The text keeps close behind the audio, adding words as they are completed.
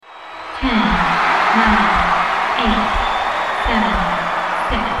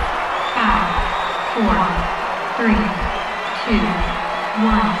1.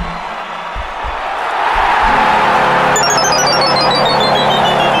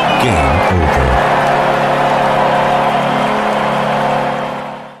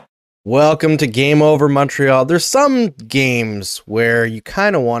 Welcome to Game Over Montreal. There's some games where you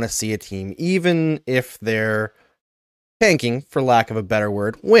kind of want to see a team, even if they're tanking, for lack of a better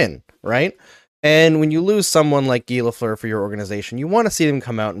word, win, right? And when you lose someone like Guy Lafleur for your organization, you want to see them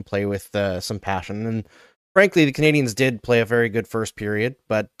come out and play with some passion. And frankly, the Canadiens did play a very good first period,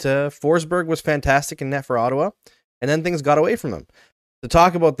 but Forsberg was fantastic in net for Ottawa, and then things got away from them. To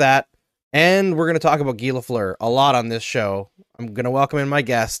talk about that, and we're going to talk about Guy Lafleur a lot on this show, I'm going to welcome in my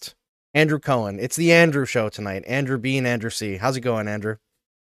guest, Andrew Cohen. It's the Andrew Show tonight. Andrew B and Andrew C. How's it going, Andrew?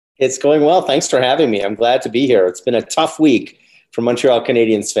 It's going well. Thanks for having me. I'm glad to be here. It's been a tough week for Montreal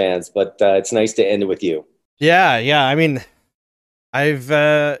Canadiens fans, but it's nice to end it with you. Yeah. I mean,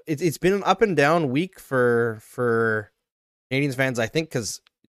 it's been an up and down week for Canadiens fans, I think, because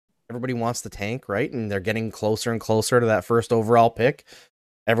everybody wants the tank, right? And they're getting closer and closer to that first overall pick.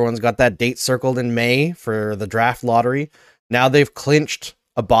 Everyone's got that date circled in May for the draft lottery. Now they've clinched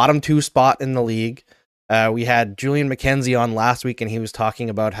a bottom 2 spot in the league. We had Julian McKenzie on last week, and he was talking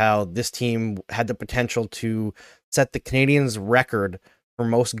about how this team had the potential to set the Canadiens' record for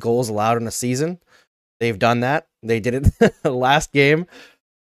most goals allowed in a season. They've done that. They did it last game.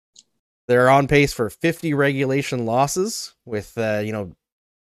 They're on pace for 50 regulation losses with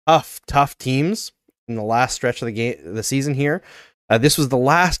tough teams in the last stretch of the season here. This was the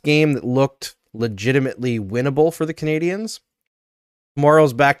last game that looked legitimately winnable for the Canadiens.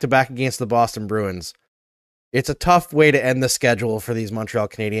 Tomorrow's back-to-back against the Boston Bruins. It's a tough way to end the schedule for these Montreal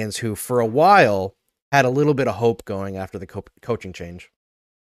Canadiens, who for a while had a little bit of hope going after the coaching change.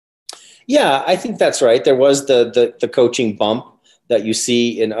 Yeah, I think that's right. There was the coaching bump that you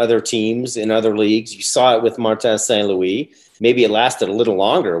see in other teams, in other leagues. You saw it with Martin St. Louis. Maybe it lasted a little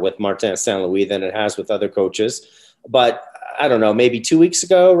longer with Martin St. Louis than it has with other coaches. But I don't know, maybe 2 weeks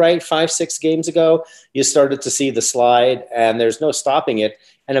ago, right? 5-6 games ago, you started to see the slide and there's no stopping it.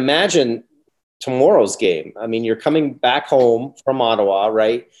 And imagine tomorrow's game. I mean, you're coming back home from Ottawa,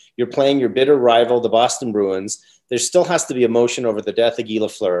 right? You're playing your bitter rival, the Boston Bruins. There still has to be emotion over the death of Guy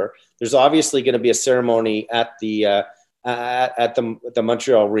Lafleur. There's obviously going to be a ceremony at the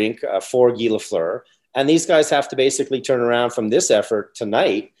Montreal rink for Guy Lafleur. And these guys have to basically turn around from this effort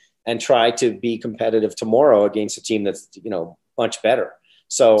tonight and try to be competitive tomorrow against a team that's, much better.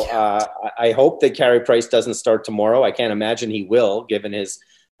 So I hope that Carey Price doesn't start tomorrow. I can't imagine he will, given his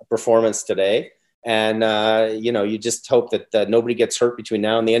performance today. And, you just hope that nobody gets hurt between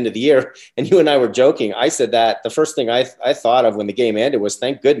now and the end of the year. And you and I were joking. I said that the first thing I thought of when the game ended was,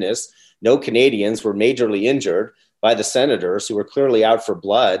 thank goodness no Canadians were majorly injured by the Senators, who were clearly out for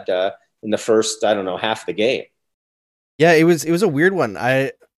blood in the first, half of the game. Yeah, it was a weird one.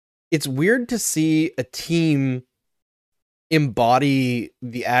 It's weird to see a team embody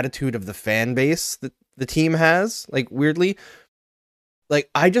the attitude of the fan base that the team has. Like, weirdly,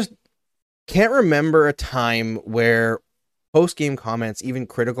 I just can't remember a time where post-game comments, even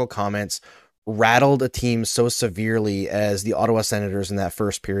critical comments, rattled a team so severely as the Ottawa Senators in that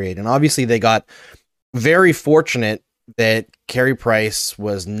first period. And obviously they got very fortunate that Carey Price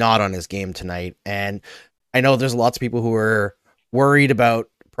was not on his game tonight. And I know there's lots of people who are worried about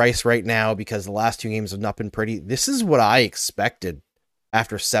Price right now because the last 2 games have not been pretty. This is what I expected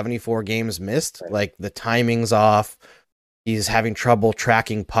after 74 games missed. Right. Like, the timing's off. He's having trouble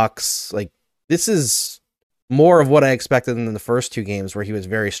tracking pucks. Like, this is more of what I expected than the first 2 games where he was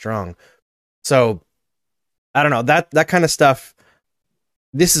very strong. So I don't know, that kind of stuff.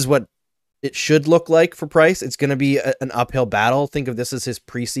 This is what it should look like for Price. It's going to be an uphill battle. Think of this as his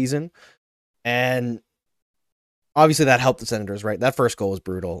preseason. And obviously that helped the Senators, right? That first goal was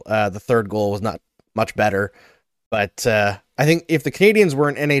brutal. The third goal was not much better. But I think if the Canadiens were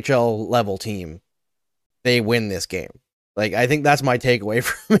an NHL level team, they win this game. Like, I think that's my takeaway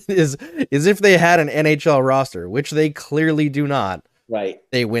from it is if they had an NHL roster, which they clearly do not, right?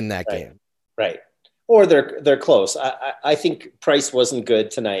 They win that game. Right. Or they're close. I think Price wasn't good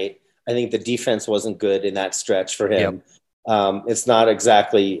tonight. I think the defense wasn't good in that stretch for him. Yep. It's not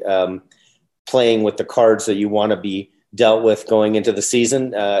exactly playing with the cards that you want to be dealt with going into the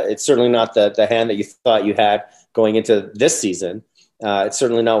season. It's certainly not the hand that you thought you had going into this season. It's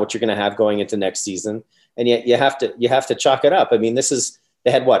certainly not what you're going to have going into next season. And yet you have to chalk it up. I mean,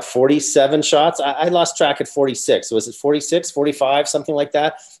 they had 47 shots. I lost track at 46. Was it 46, 45, something like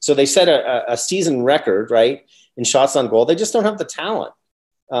that? So they set a season record, right, in shots on goal. They just don't have the talent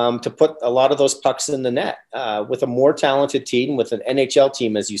to put a lot of those pucks in the net. With a more talented team, with an NHL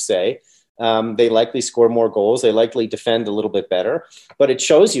team, as you say, They likely score more goals. They likely defend a little bit better. But it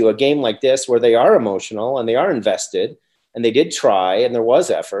shows you a game like this where they are emotional and they are invested and they did try and there was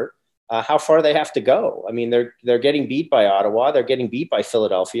effort. How far they have to go. I mean, they're getting beat by Ottawa. They're getting beat by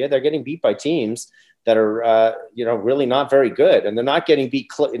Philadelphia. They're getting beat by teams that are really not very good, and they're not getting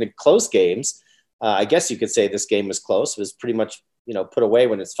beat in close games. I guess you could say this game was close. It was pretty much put away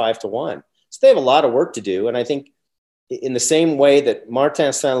when it's 5-1. So they have a lot of work to do, and I think in the same way that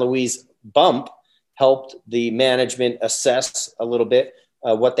Martin St. Louis' bump helped the management assess a little bit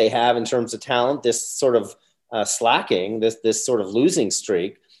what they have in terms of talent, this sort of slacking, this sort of losing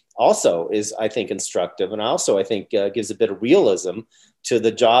streak also is, I think, instructive. And also, I think, gives a bit of realism to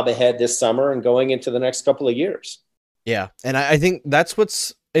the job ahead this summer and going into the next couple of years. Yeah. And I think that's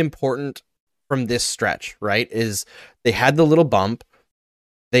what's important from this stretch, right? Is they had the little bump.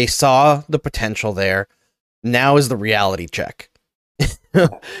 They saw the potential there. Now is the reality check.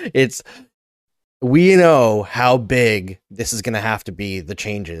 We know how big this is going to have to be, the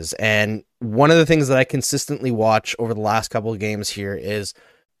changes. And one of the things that I consistently watch over the last couple of games here is,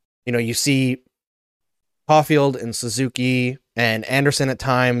 you see Caulfield and Suzuki and Anderson at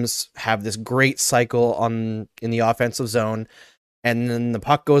times have this great cycle in the offensive zone. And then the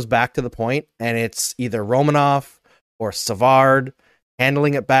puck goes back to the point and it's either Romanov or Savard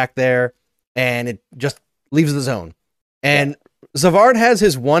handling it back there. And it just leaves the zone. And Savard has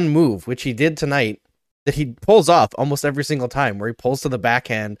his one move, which he did tonight, that he pulls off almost every single time, where he pulls to the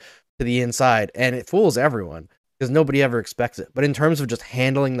backhand to the inside, and it fools everyone because nobody ever expects it. But in terms of just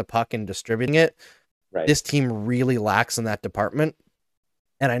handling the puck and distributing it, this team really lacks in that department.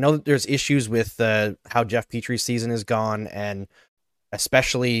 And I know that there's issues with how Jeff Petry's season is gone, and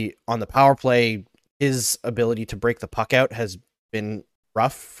especially on the power play, his ability to break the puck out has been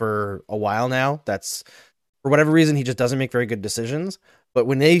rough for a while now. That's, for whatever reason, he just doesn't make very good decisions. But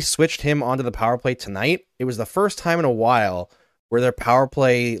when they switched him onto the power play tonight, it was the first time in a while where their power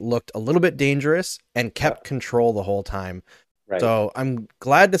play looked a little bit dangerous and kept control the whole time. Right. So I'm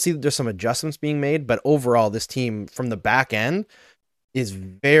glad to see that there's some adjustments being made, but overall, this team from the back end is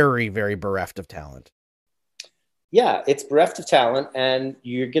very, very bereft of talent. Yeah, it's bereft of talent, and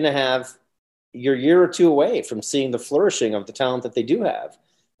you're going to have your year or two away from seeing the flourishing of the talent that they do have.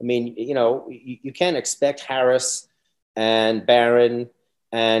 I mean, you can't expect Harris and Barron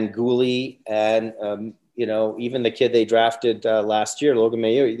and Gooley and, even the kid they drafted last year, Logan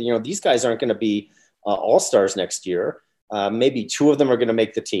Mayo. These guys aren't going to be all-stars next year. Maybe two of them are going to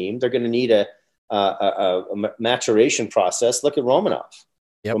make the team. They're going to need a maturation process. Look at Romanov.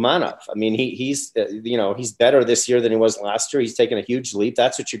 I mean, he's better this year than he was last year. He's taken a huge leap.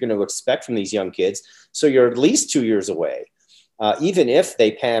 That's what you're going to expect from these young kids. So you're at least 2 years away, even if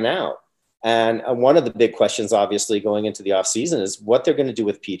they pan out. And one of the big questions, obviously, going into the offseason is what they're going to do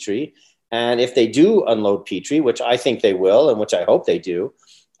with Petry. And if they do unload Petry, which I think they will, and which I hope they do,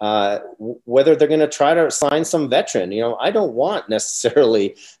 whether they're going to try to sign some veteran. I don't want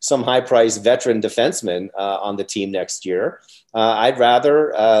necessarily some high-priced veteran defenseman on the team next year. I'd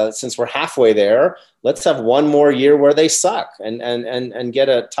rather, since we're halfway there, let's have one more year where they suck and get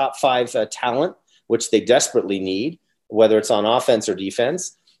a top 5 talent, which they desperately need, whether it's on offense or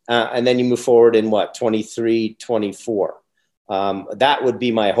defense. And then you move forward in 23, 24. That would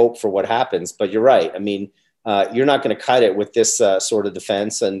be my hope for what happens. But you're right. I mean, you're not going to cut it with this sort of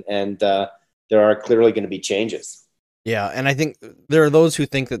defense, and there are clearly going to be changes. Yeah, and I think there are those who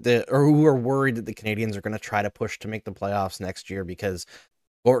think that who are worried that the Canadians are going to try to push to make the playoffs next year because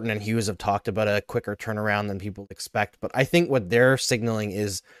Gorton and Hughes have talked about a quicker turnaround than people expect. But I think what they're signaling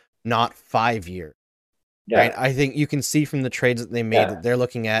is not 5 years. Yeah. Right? I think you can see from the trades that they made that they're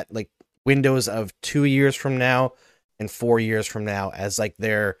looking at like windows of 2 years from now and 4 years from now as like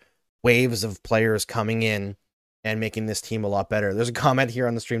their waves of players coming in and making this team a lot better. There's a comment here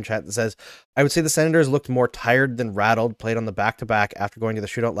on the stream chat that says, I would say the Senators looked more tired than rattled, played on the back-to-back after going to the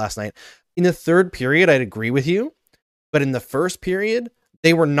shootout last night. In the third period, I'd agree with you, but in the first period,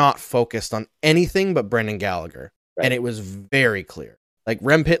 they were not focused on anything but Brendan Gallagher, and it was very clear. Like,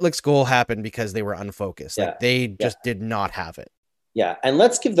 Rem Pitlick's goal happened because they were unfocused. Like, they just did not have it. Yeah, and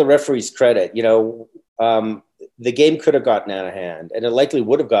let's give the referees credit. The game could have gotten out of hand, and it likely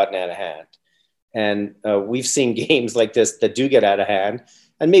would have gotten out of hand. And we've seen games like this that do get out of hand,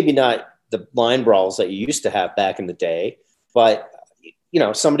 and maybe not the line brawls that you used to have back in the day, but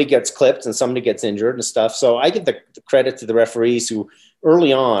somebody gets clipped and somebody gets injured and stuff. So I give the credit to the referees who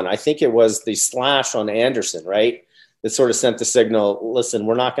early on, I think it was the slash on Anderson, right, that sort of sent the signal, listen,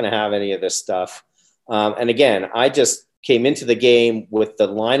 we're not going to have any of this stuff. And again, I just came into the game with the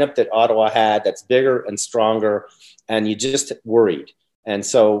lineup that Ottawa had that's bigger and stronger, and you just worried. And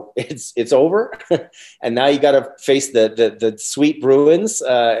so it's over, and now you got to face the sweet Bruins,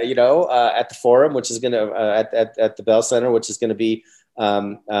 at the Forum, which is going to at the Bell Center, which is going to be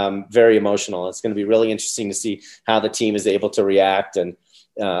very emotional. It's going to be really interesting to see how the team is able to react, and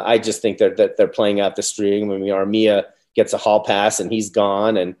I just think that they're playing out the string. I mean, Armia gets a hall pass and he's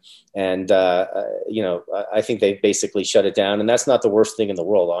gone, and I think they basically shut it down, and that's not the worst thing in the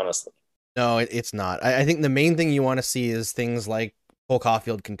world, honestly. No, it's not. I think the main thing you want to see is things like Cole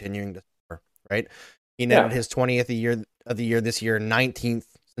Caulfield continuing to score, right? He netted his 20th of the year this year, 19th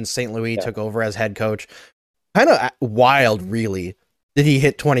since St. Louis took over as head coach. Kind of wild, really, that he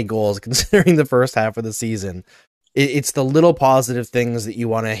hit 20 goals considering the first half of the season. It's the little positive things that you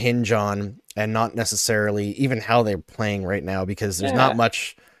want to hinge on, and not necessarily even how they're playing right now, because there's not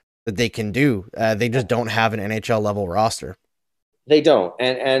much that they can do. They just don't have an NHL level roster. They don't.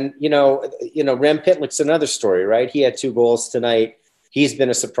 And Rem Pitlick's another story, right? He had 2 goals tonight. He's been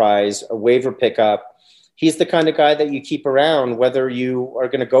a surprise, a waiver pickup. He's the kind of guy that you keep around, whether you are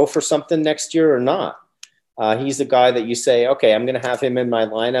going to go for something next year or not. He's the guy that you say, okay, I'm going to have him in my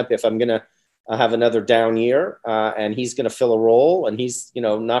lineup if I'm going to have another down year, and he's going to fill a role, and he's,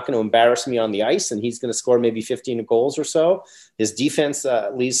 not going to embarrass me on the ice, and he's going to score maybe 15 goals or so. His defense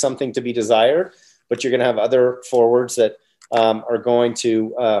leaves something to be desired, but you're going to have other forwards that are going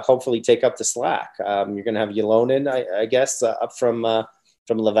to hopefully take up the slack. You're going to have Ylonen, I guess, up from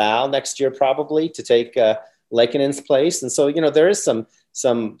Laval next year, probably, to take Leikkinen's place. And so, there is some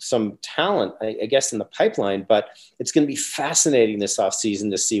talent, I guess, in the pipeline, but it's going to be fascinating this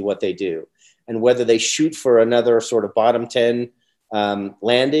offseason to see what they do, and whether they shoot for another sort of bottom 10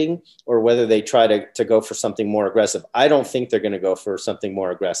 landing, or whether they try to go for something more aggressive. I don't think they're going to go for something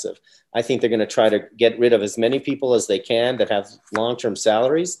more aggressive. I think they're going to try to get rid of as many people as they can that have long-term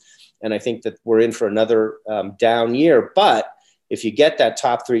salaries. And I think that we're in for another down year. But if you get that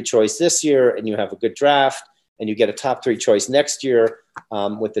top 3 choice this year, and you have a good draft, and you get a top 3 choice next year,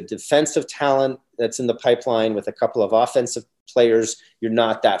 with the defensive talent that's in the pipeline, with a couple of offensive players, you're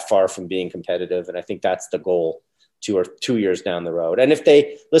not that far from being competitive. And I think that's the goal 2 years down the road. And if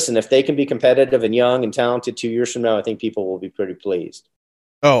they can be competitive and young and talented 2 years from now, I think people will be pretty pleased.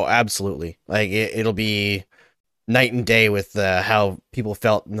 Oh, absolutely. Like it'll be night and day with how people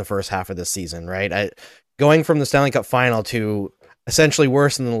felt in the first half of this season, right? Going from the Stanley Cup final to essentially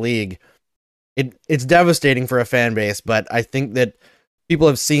worse than the league, it's devastating for a fan base, but I think that people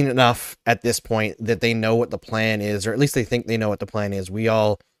have seen enough at this point that they know what the plan is, or at least they think they know what the plan is. We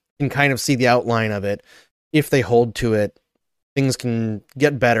all can kind of see the outline of it. If they hold to it, things can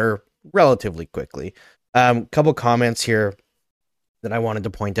get better relatively quickly. Couple comments here that I wanted to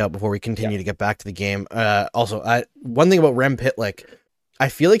point out before we continue to get back to the game. Also, one thing about Rem Pitlick, I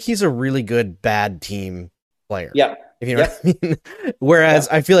feel like he's a really good bad team player. Yeah. If you know what I mean. Whereas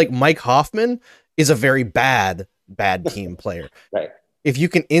I feel like Mike Hoffman is a very bad team player. Right. If you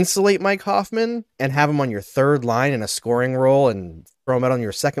can insulate Mike Hoffman and have him on your third line in a scoring role and throw him out on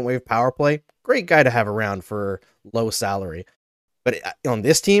your second wave power play, great guy to have around for low salary. But on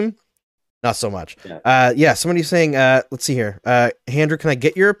this team, not so much. Somebody's saying, let's see here. Andrew, can I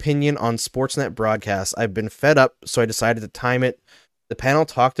get your opinion on Sportsnet broadcasts? I've been fed up, so I decided to time it. The panel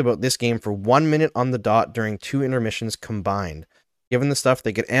talked about this game for 1 minute on the dot during 2 intermissions combined. Given the stuff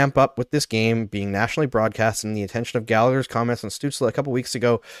they could amp up with this game being nationally broadcast and the attention of Gallagher's comments on Stützle a couple weeks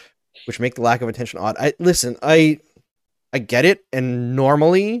ago, which make the lack of attention odd. I get it, and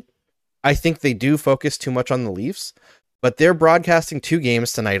normally I think they do focus too much on the Leafs, but they're broadcasting 2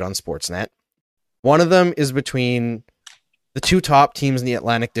 games tonight on Sportsnet. One of them is between the 2 top teams in the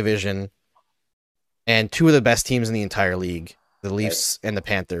Atlantic Division and 2 of the best teams in the entire league, the Leafs and the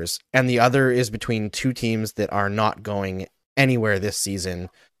Panthers. And the other is between 2 teams that are not going anywhere this season,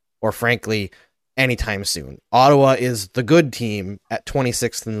 or frankly, anytime soon. Ottawa is the good team at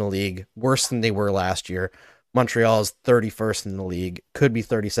 26th in the league, worse than they were last year. Montreal is 31st in the league, could be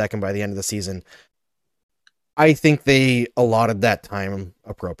 32nd by the end of the season. I think they allotted that time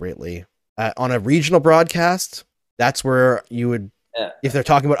appropriately. On a regional broadcast, that's where you would, if they're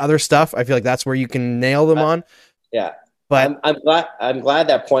talking about other stuff, I feel like that's where you can nail them on. Yeah. But I'm glad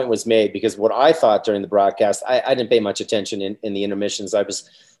that point was made, because what I thought during the broadcast, I didn't pay much attention in the intermissions. I was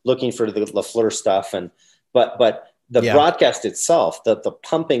looking for the Lafleur stuff, but the broadcast itself, the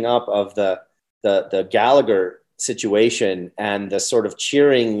pumping up of the Gallagher situation and the sort of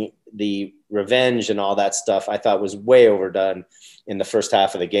cheering, the revenge and all that stuff, I thought was way overdone in the first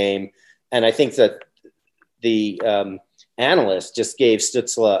half of the game. And I think that the analyst just gave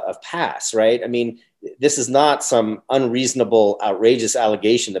Stützle a pass, right? I mean, this is not some unreasonable, outrageous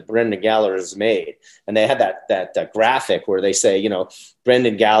allegation that Brendan Gallagher has made. And they had that graphic where they say,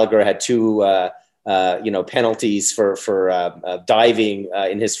 Brendan Gallagher had two, penalties for diving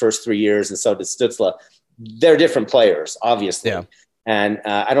in his first 3 years, and so did Stützle. They're different players, obviously. Yeah. And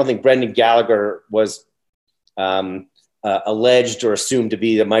I don't think Brendan Gallagher was alleged or assumed to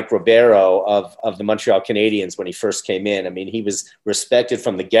be the Mike Ribeiro of the Montreal Canadiens when he first came in. I mean, he was respected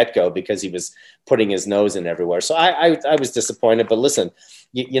from the get-go because he was putting his nose in everywhere. So I was disappointed. But listen,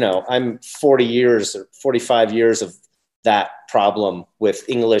 I'm 40 years or 45 years of that problem with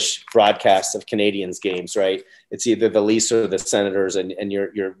English broadcasts of Canadiens games, right? It's either the Leafs or the Senators, and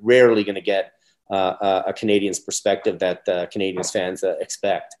you're rarely going to get a Canadiens perspective that Canadiens fans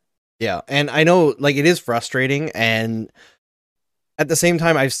expect. Yeah, and I know, like, it is frustrating, and at the same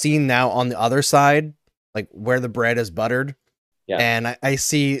time, I've seen now on the other side, like, where the bread is buttered, and I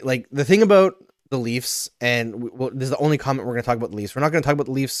see, like, the thing about the Leafs, and this is the only comment we're going to talk about the Leafs. We're not going to talk about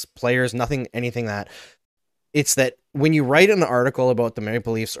the Leafs players, anything that. It's that when you write an article about the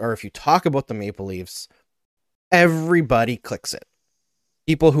Maple Leafs, or if you talk about the Maple Leafs, everybody clicks it.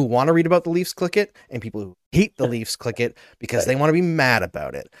 People who want to read about the Leafs click it, and people who hate the Leafs click it because they want to be mad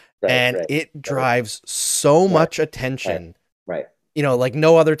about it. It drives so much attention, like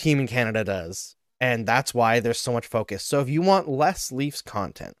no other team in Canada does. And that's why there's so much focus. So if you want less Leafs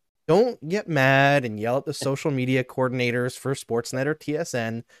content, don't get mad and yell at the social media coordinators for Sportsnet or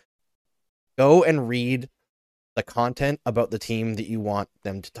TSN. Go and read the content about the team that you want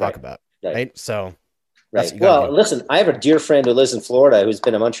them to talk about. Right. So. Right. Well, listen, I have a dear friend who lives in Florida who's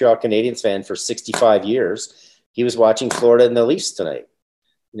been a Montreal Canadiens fan for 65 years. He was watching Florida and the Leafs tonight.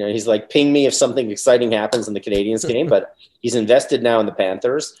 He's like, ping me if something exciting happens in the Canadiens game, but he's invested now in the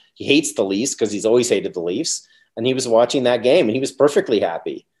Panthers. He hates the Leafs because he's always hated the Leafs. And he was watching that game and he was perfectly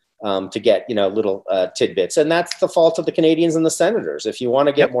happy to get, little tidbits. And that's the fault of the Canadiens and the Senators. If you want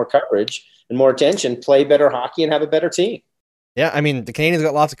to get more coverage and more attention, play better hockey and have a better team. Yeah. I mean, the Canadiens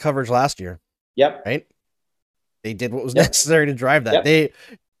got lots of coverage last year. Yep. Right. They did what was necessary to drive that. The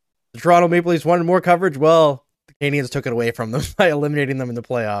Toronto Maple Leafs wanted more coverage. Well, the Canadiens took it away from them by eliminating them in the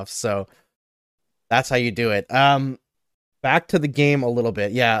playoffs. So that's how you do it. Back to the game a little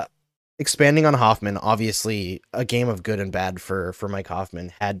bit. Yeah. Expanding on Hoffman, obviously a game of good and bad for Mike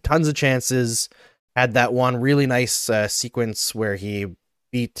Hoffman. Had tons of chances. Had that one really nice sequence where he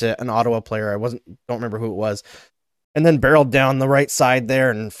beat an Ottawa player. Don't remember who it was. And then barreled down the right side there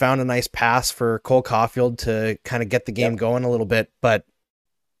and found a nice pass for Cole Caulfield to kind of get the game going a little bit. But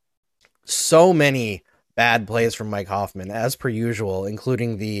so many bad plays from Mike Hoffman, as per usual,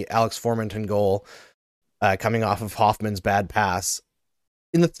 including the Alex Formenton goal coming off of Hoffman's bad pass.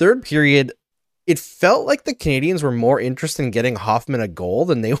 In the third period, it felt like the Canadiens were more interested in getting Hoffman a goal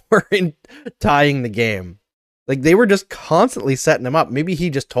than they were in tying the game. Like, they were just constantly setting him up. Maybe he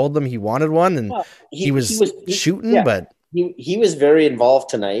just told them he wanted one, and he was shooting. But he was very involved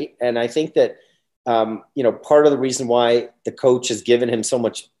tonight, and I think that part of the reason why the coach has given him so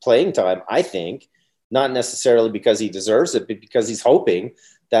much playing time, I think, not necessarily because he deserves it, but because he's hoping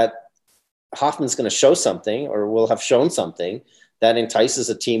that Hoffman's going to show something, or will have shown something, that entices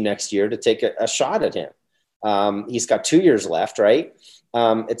a team next year to take a shot at him. He's got 2 years left, right?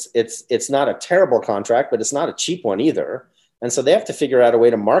 It's not a terrible contract, but it's not a cheap one either. And so they have to figure out a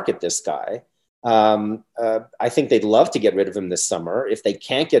way to market this guy. I think they'd love to get rid of him this summer. If they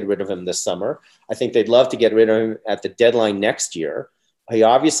can't get rid of him this summer, I think they'd love to get rid of him at the deadline next year. He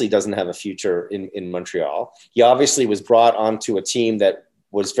obviously doesn't have a future in Montreal. He obviously was brought onto a team that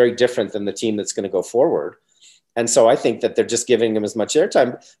was very different than the team that's going to go forward. And so I think that they're just giving him as much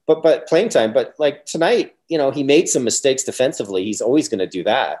airtime, but playing time. But like tonight, he made some mistakes defensively. He's always going to do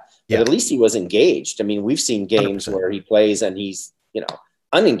that. But at least he was engaged. I mean, we've seen games 100%. Where he plays and he's,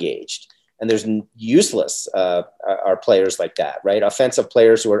 unengaged. And there's useless are players like that, right? Offensive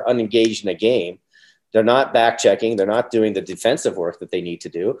players who are unengaged in a game. They're not back checking. They're not doing the defensive work that they need to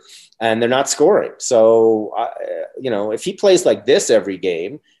do. And they're not scoring. So, if he plays like this every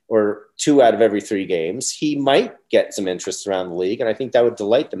game, or 2 out of every 3 games, he might get some interest around the league. And I think that would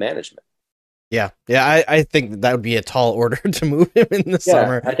delight the management. Yeah. I think that would be a tall order to move him in the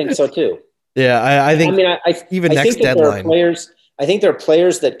summer. I think so too. Yeah. I think even next deadline. I think there are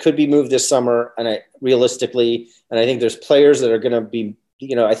players that could be moved this summer, and realistically, and I think there's players that are going to be,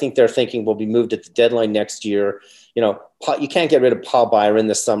 I think they're thinking will be moved at the deadline next year. You can't get rid of Paul Byron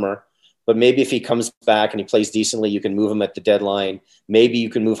this summer. But maybe if he comes back and he plays decently, you can move him at the deadline. Maybe you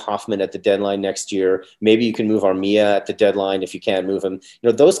can move Hoffman at the deadline next year. Maybe you can move Armia at the deadline if you can't move him.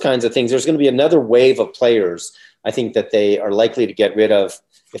 Those kinds of things. There's going to be another wave of players, I think, that they are likely to get rid of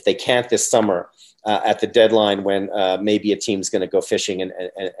if they can't this summer. at the deadline when maybe a team's going to go fishing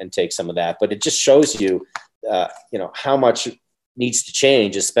and take some of that. But it just shows you, how much needs to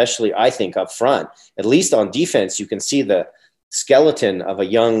change, especially I think up front. At least on defense, you can see the skeleton of a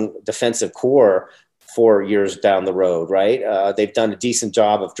young defensive core 4 years down the road, right? They've done a decent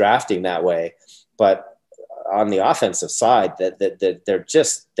job of drafting that way, but on the offensive side, that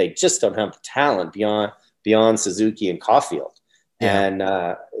they just don't have the talent beyond Suzuki and Caulfield. Yeah.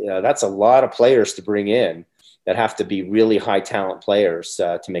 And that's a lot of players to bring in that have to be really high talent players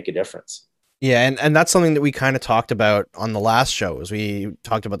to make a difference. Yeah, and that's something that we kind of talked about on the last show. As we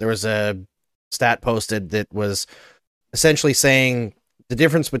talked about, there was a stat posted that was essentially saying the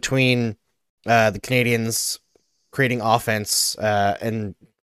difference between the Canadians creating offense and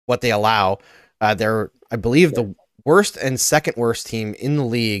what they allow. They're, I believe, the worst and second worst team in the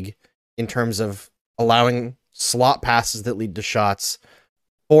league in terms of allowing slot passes that lead to shots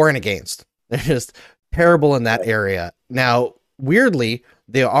for and against. They're just terrible in that area. Now, weirdly,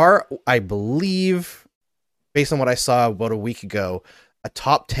 they are, I believe, based on what I saw about a week ago, a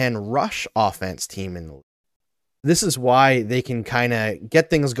top 10 rush offense team in the league. This is why they can kind of get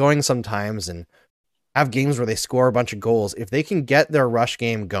things going sometimes and have games where they score a bunch of goals. If they can get their rush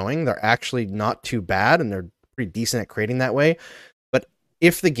game going, they're actually not too bad, and they're pretty decent at creating that way. But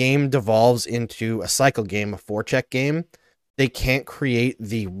if the game devolves into a cycle game, a forecheck game, they can't create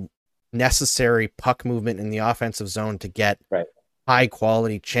the necessary puck movement in the offensive zone to get high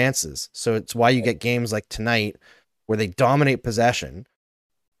quality chances. So it's why you get games like tonight where they dominate possession,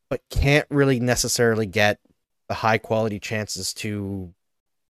 but can't really necessarily get the high quality chances to,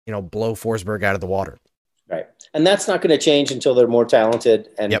 blow Forsberg out of the water. Right. And that's not going to change until they're more talented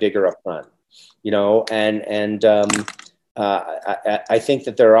and bigger up front, I think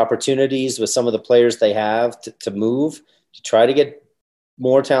that there are opportunities with some of the players they have to move, to try to get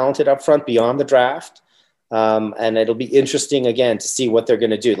more talented up front beyond the draft. And it'll be interesting again to see what they're going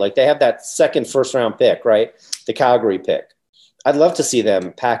to do. Like, they have that second first round pick, right? The Calgary pick. I'd love to see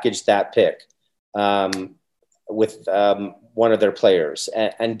them package that pick with one of their players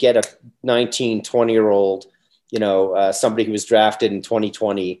and get a 19, 20-year-old, somebody who was drafted in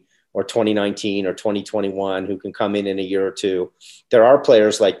 2020 or 2019 or 2021 who can come in a year or two. There are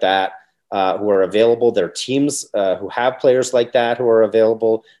players like that who are available. There are teams who have players like that who are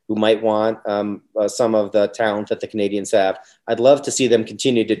available, who might want some of the talent that the Canadians have. I'd love to see them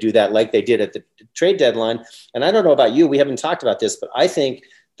continue to do that like they did at the trade deadline. And I don't know about you, we haven't talked about this, but I think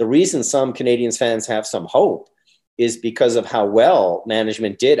the reason some Canadians fans have some hope is because of how well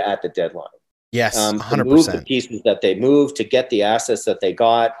management did at the deadline. Yes, 100%. To move the pieces that they moved, to get the assets that they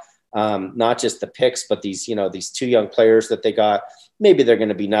got, not just the picks, but these two young players that they got. Maybe they're going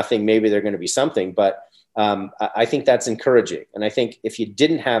to be nothing, maybe they're going to be something, but I think that's encouraging. And I think if you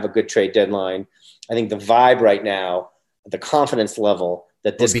didn't have a good trade deadline, I think the vibe right now, the confidence level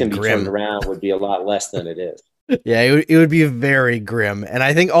that this can be turned around would be a lot less than it is. Yeah, it would be very grim. And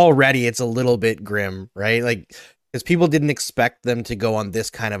I think already it's a little bit grim, right? Like, because people didn't expect them to go on this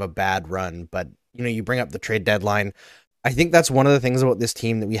kind of a bad run. But, you bring up the trade deadline. I think that's one of the things about this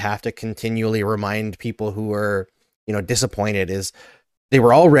team that we have to continually remind people who are, disappointed, is they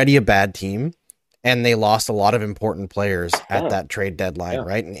were already a bad team and they lost a lot of important players at that trade deadline,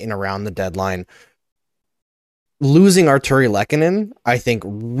 right? And around the deadline. Losing Arturi Lehkonen, I think,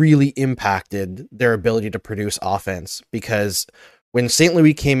 really impacted their ability to produce offense, because when St.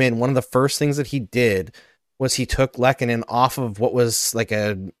 Louis came in, one of the first things that he did was he took Lehkonen off of what was like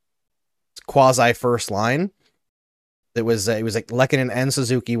a quasi first line. It was like Lehkonen and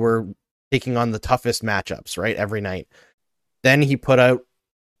Suzuki were taking on the toughest matchups, right, every night. Then he put a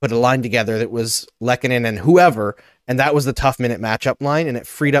line together that was Lehkonen and whoever, and that was the tough minute matchup line, and it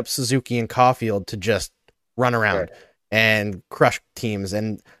freed up Suzuki and Caulfield to just run around and crush teams,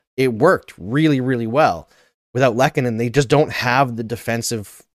 and it worked really, really well. Without Lehkonen, they just don't have the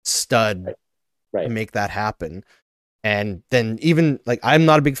defensive stud to make that happen. And then even, like, I'm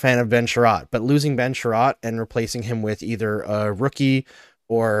not a big fan of Ben Sherratt, but losing Ben Sherratt and replacing him with either a rookie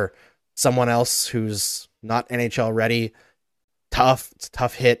or someone else who's not NHL ready, it's a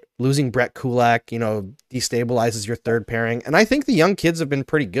tough hit. Losing Brett Kulak, destabilizes your third pairing. And I think the young kids have been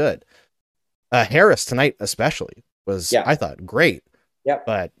pretty good. Harris tonight especially was, I thought, great.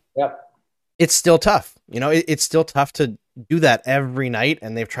 But it's still tough. It's still tough to do that every night,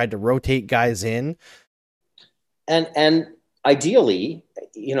 and they've tried to rotate guys in. And ideally,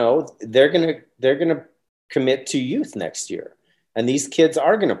 they're gonna commit to youth next year, and these kids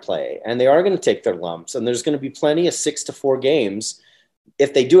are gonna play, and they are gonna take their lumps, and there's gonna be plenty of 6-4 games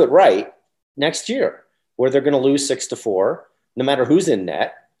if they do it right next year, where they're gonna lose 6-4, no matter who's in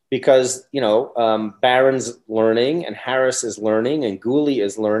net. because, Barron's learning and Harris is learning and Gooley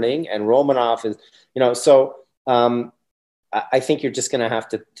is learning and Romanov is, so I think you're just going to have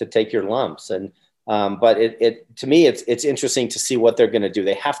to take your lumps. And, but to me, it's interesting to see what they're going to do.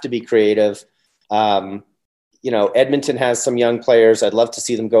 They have to be creative. Edmonton has some young players. I'd love to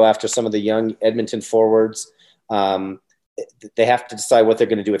see them go after some of the young Edmonton forwards. They have to decide what they're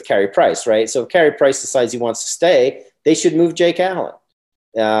going to do with Carey Price, right? So if Carey Price decides he wants to stay, they should move Jake Allen.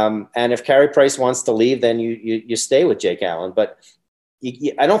 And if Carey Price wants to leave, then you stay with Jake Allen. But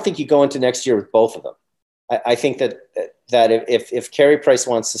I don't think you go into next year with both of them. I think that if Carey Price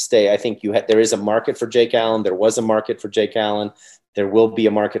wants to stay, I think there is a market for Jake Allen. There was a market for Jake Allen. There will be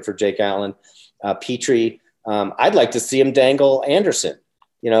a market for Jake Allen. Petrie, I'd like to see him dangle Anderson.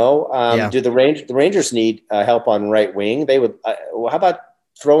 Do the Rangers need help on right wing? They would. How about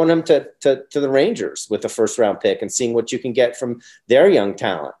throwing him to the Rangers with the first round pick and seeing what you can get from their young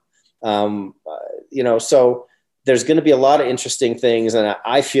talent? So there's going to be a lot of interesting things, and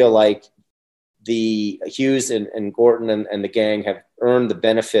I feel like the Hughes and Gorton and the gang have earned the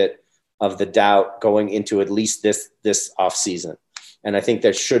benefit of the doubt going into at least this off season. And I think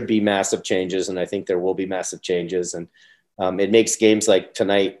there should be massive changes, and I think there will be massive changes. And it makes games like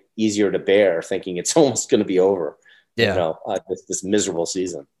tonight easier to bear, thinking it's almost going to be over. Yeah. This miserable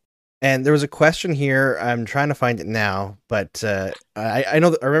season. And there was a question here. I'm trying to find it now, but I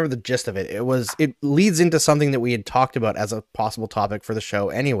know I remember the gist of it. It leads into something that we had talked about as a possible topic for the show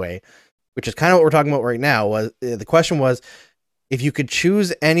anyway, which is kind of what we're talking about right now. Was the question was, if you could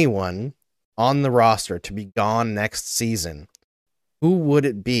choose anyone on the roster to be gone next season, who would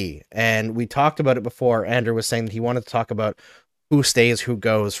it be? And we talked about it before. Andrew was saying that he wanted to talk about who stays, who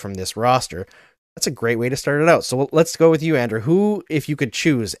goes from this roster. That's a great way to start it out. So let's go with you, Andrew. Who, if you could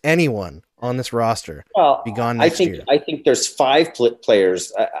choose anyone on this roster, be gone next year? I think there's 5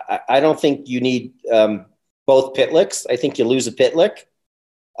 players. I don't think you need both Pitlicks. I think you lose a Pitlick.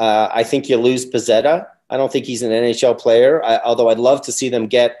 I think you lose Pezzetta. I don't think he's an NHL player, although I'd love to see them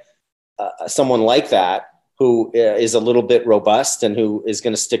get someone like that who is a little bit robust and who is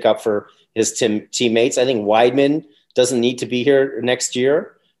going to stick up for his teammates. I think Weidman doesn't need to be here next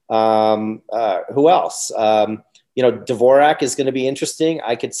year. Who else? Dvorak is going to be interesting.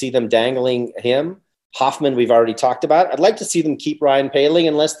 I could see them dangling him. Hoffman, we've already talked about. I'd like to see them keep Ryan Poehling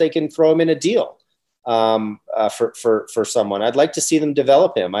unless they can throw him in a deal for someone. I'd like to see them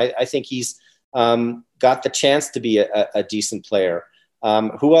develop him. I think he's got the chance to be a decent player.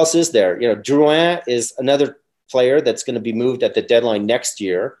 Who else is there? Drouin is another player that's going to be moved at the deadline next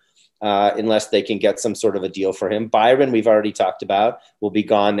year, unless they can get some sort of a deal for him. Byron, we've already talked about, will be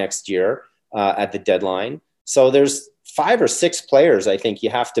gone next year at the deadline. So there's 5 or 6 players I think you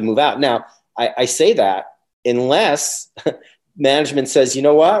have to move out. Now, I say that unless management says, you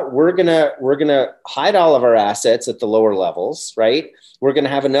know what, we're gonna hide all of our assets at the lower levels, right? We're gonna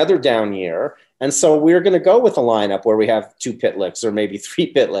have another down year. And so we're going to go with a lineup where we have 2 Pitlicks or maybe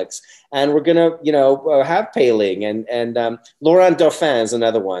 3 Pitlicks. And we're going to, have Poehling and Laurent Dauphin is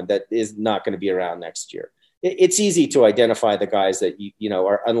another one that is not going to be around next year. It's easy to identify the guys that,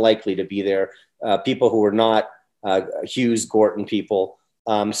 are unlikely to be there. People who are not Hughes, Gorton people.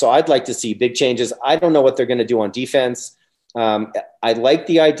 So I'd like to see big changes. I don't know what they're going to do on defense. I like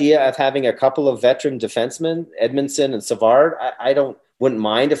the idea of having a couple of veteran defensemen, Edmondson and Savard. Wouldn't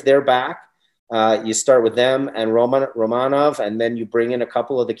mind if they're back. You start with them and Romanov, and then you bring in a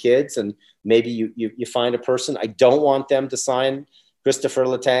couple of the kids, and maybe you find a person. I don't want them to sign Christopher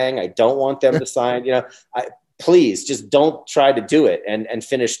Letang. I don't want them to sign, please just don't try to do it and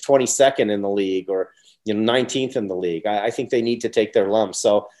finish 22nd in the league or, 19th in the league. I think they need to take their lumps.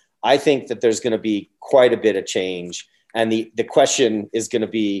 So I think that there's going to be quite a bit of change. And the question is going to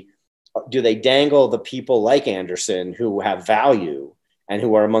be, do they dangle the people like Anderson who have value and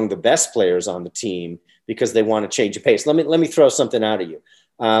who are among the best players on the team because they want to change the pace? Let me throw something out at you.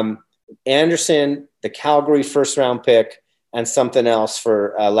 Anderson, the Calgary first round pick, and something else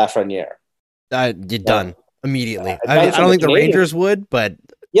for Lafreniere. You're done immedially. I don't think the Rangers would, but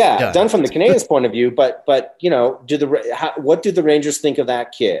done from the Canadiens' point of view. But what do the Rangers think of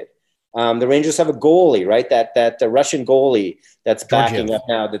that kid? The Rangers have a goalie, right? That the Russian goalie that's backing up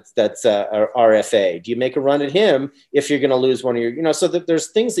now. That's RFA. Do you make a run at him if you're going to lose one of your? So that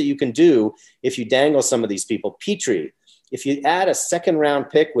there's things that you can do if you dangle some of these people. Petrie, if you add a second round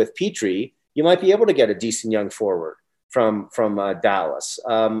pick with Petrie, you might be able to get a decent young forward from Dallas.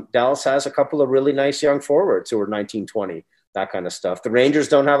 Dallas has a couple of really nice young forwards who are 19, 20, that kind of stuff. The Rangers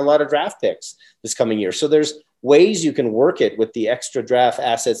don't have a lot of draft picks this coming year, so there's ways you can work it with the extra draft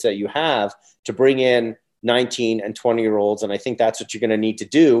assets that you have to bring in 19 and 20-year-olds. And I think that's what you're going to need to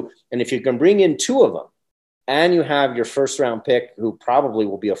do. And if you can bring in two of them and you have your first round pick, who probably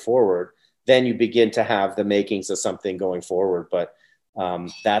will be a forward, then you begin to have the makings of something going forward. But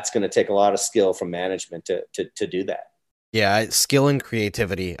that's going to take a lot of skill from management to do that. Yeah, skill and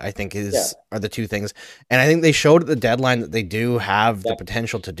creativity, I think, are the two things. And I think they showed at the deadline that they do have the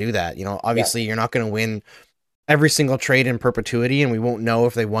potential to do that. You know, obviously you're not going to win every single trade in perpetuity, and we won't know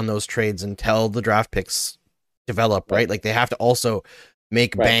if they won those trades until the draft picks develop, right? Like they have to also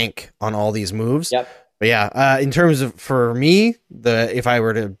make bank on all these moves. Yep. But yeah, in terms of, for me, if I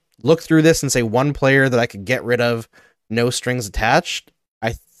were to look through this and say one player that I could get rid of, no strings attached,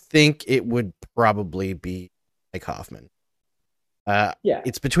 I think it would probably be Mike Hoffman.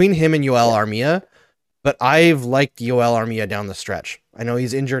 It's between him and Yoel Armia, but I've liked Yoel Armia down the stretch. I know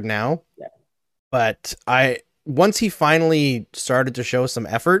he's injured now, but once he finally started to show some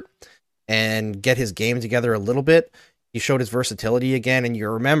effort and get his game together a little bit, he showed his versatility again. And you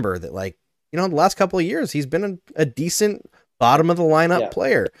remember that, like, you know, the last couple of years, he's been a decent bottom of the lineup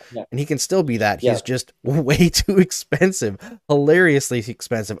player, and he can still be that. He's just way too expensive, hilariously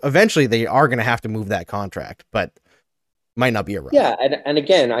expensive. Eventually they are going to have to move that contract, but might not be a rush. Yeah. And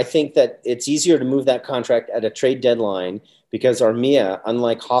again, I think that it's easier to move that contract at a trade deadline because Armia,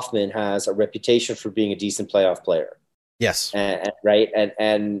 unlike Hoffman, has a reputation for being a decent playoff player. Yes. Right.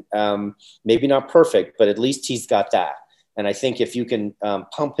 And maybe not perfect, but at least he's got that. And I think if you can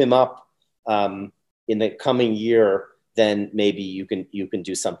pump him up in the coming year, then maybe you can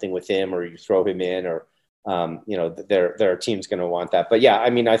do something with him, or you throw him in, or you know, their team's going to want that. But yeah, I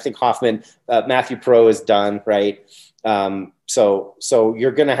mean, I think Hoffman, Matthew Perreault is done, right? So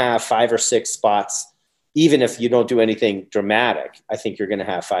you're going to have 5 or 6 spots, even if you don't do anything dramatic. I think you're going to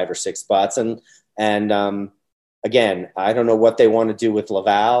have 5 or 6 spots. And again, I don't know what they want to do with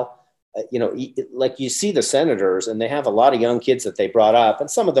Laval. You know, like you see the Senators, and they have a lot of young kids that they brought up, and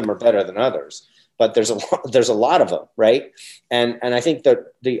some of them are better than others, but there's a lot of them, right? And I think that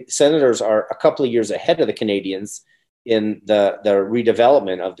the Senators are a couple of years ahead of the Canadians in the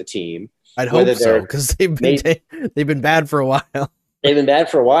redevelopment of the team. I'd hope so, because they've been bad for a while. They've been bad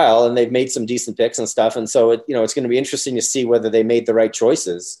for a while, and they've made some decent picks and stuff. And so, it's going to be interesting to see whether they made the right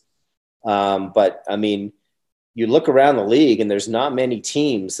choices. But I mean, you look around the league, and there's not many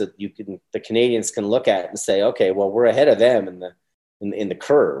teams that the Canadians can look at and say, okay, well, we're ahead of them in the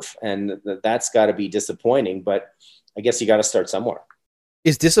curve, and that's got to be disappointing. But I guess you got to start somewhere.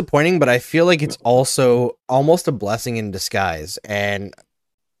 It's disappointing, but I feel like it's also almost a blessing in disguise. And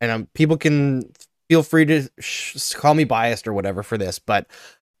people can feel free to call me biased or whatever for this, but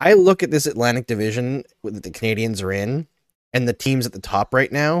I look at this Atlantic Division that the Canadians are in and the teams at the top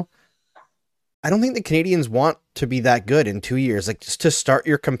right now. I don't think the Canadians want to be that good in 2 years. Like, just to start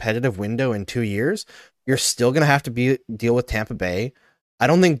your competitive window in 2 years, you're still going to have to deal with Tampa Bay. I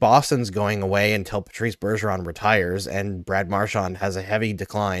don't think Boston's going away until Patrice Bergeron retires and Brad Marchand has a heavy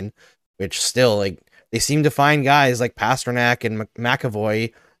decline, which still, like, they seem to find guys like Pasternak and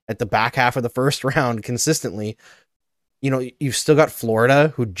McAvoy at the back half of the first round consistently. You know, you've still got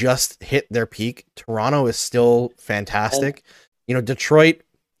Florida, who just hit their peak. Toronto is still fantastic. Detroit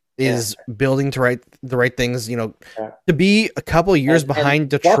is building the right things, to be a couple of years behind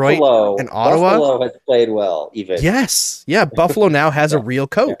Detroit and Ottawa. Buffalo has played well, even. Yes. Yeah. Buffalo now has a real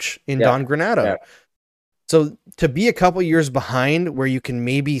coach in Don Granato. Yeah. So to be a couple of years behind, where you can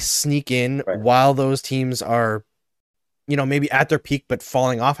maybe sneak in while those teams are, maybe at their peak, but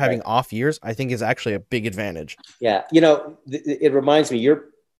falling off, having off years, I think is actually a big advantage. Yeah. It reminds me, you're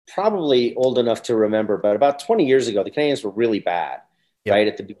probably old enough to remember, but about 20 years ago, the Canadians were really bad. Yep. Right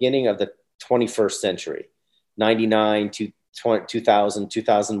at the beginning of the 21st century, 99 to 2000,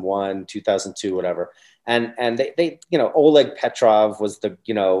 2001, 2002, whatever. And they Oleg Petrov was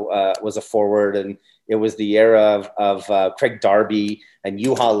was a forward, and it was the era of Craig Darby and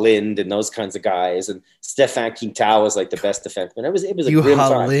Juha Lind and those kinds of guys. And Stefan Quintal was like the best defenseman. It was a grim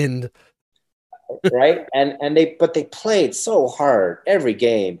time. Lind. Right. And they played so hard every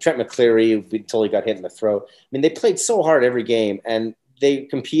game. Trent McCleary, until he got hit in the throat. I mean, they played so hard every game, and they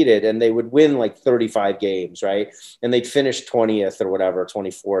competed, and they would win like 35 games, right? And they'd finish 20th or whatever,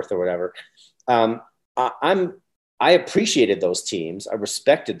 24th or whatever. I appreciated those teams. I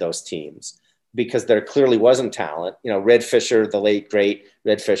respected those teams because there clearly wasn't talent. Red Fisher, the late great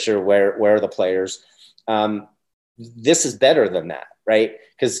Red Fisher, where are the players? This is better than that, right?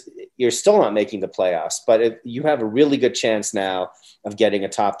 Because you're still not making the playoffs, but you have a really good chance now of getting a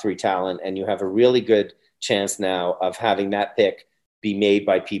top 3 talent, and you have a really good chance now of having that pick be made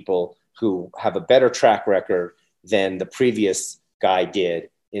by people who have a better track record than the previous guy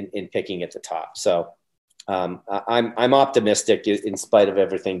did in picking at the top. So I'm optimistic in spite of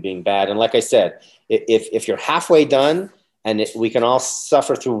everything being bad. And like I said, if you're halfway done and we can all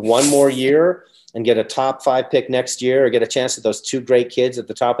suffer through one more year and get a top 5 pick next year, or get a chance at those 2 great kids at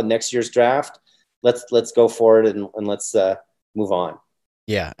the top of next year's draft, let's go for it, and let's move on.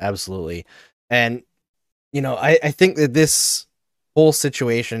 Yeah, absolutely. And I think that this whole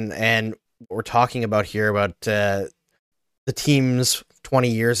situation, and we're talking about here about the teams 20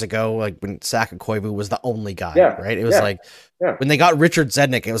 years ago, like when Saka Koivu was the only guy, right? It was like when they got Richard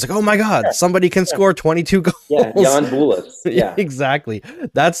Zednik, it was like, oh my God, somebody can score 22 goals. Yeah, Jan Bulis. Yeah, exactly.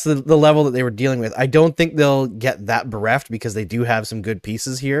 That's the level that they were dealing with. I don't think they'll get that bereft because they do have some good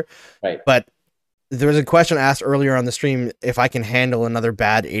pieces here. Right. But there was a question asked earlier on the stream if I can handle another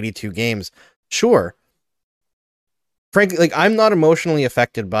bad 82 games. Sure. Frankly, like, I'm not emotionally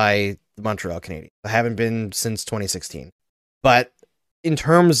affected by the Montreal Canadiens. I haven't been since 2016. But in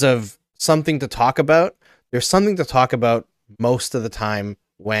terms of something to talk about, there's something to talk about most of the time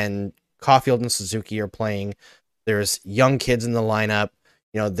when Caulfield and Suzuki are playing. There's young kids in the lineup.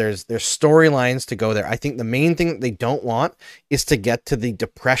 There's storylines to go there. I think the main thing that they don't want is to get to the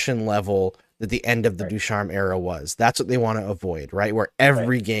depression level that the end of the Ducharme era was. That's what they want to avoid, right? Where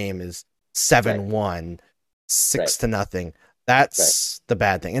every game is 7-1, 6-0. That's the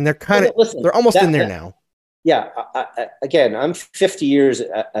bad thing. And they're they're almost in there now. Yeah. Again, I'm 50 years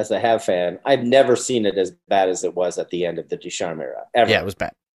as a Have fan. I've never seen it as bad as it was at the end of the Ducharme era. Ever. Yeah, it was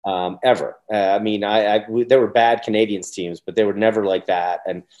bad. Ever. I mean, there were bad Canadiens teams, but they were never like that.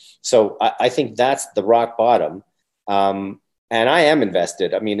 And so I think that's the rock bottom. And I am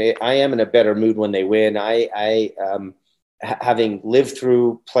invested. I mean, I am in a better mood when they win. Having lived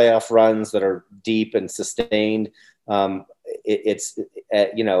through playoff runs that are deep and sustained, it's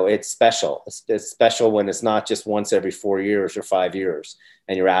special. It's special when it's not just once every 4 years or 5 years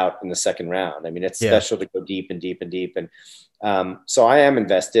and you're out in the second round. I mean, it's special to go deep and deep and deep. And so I am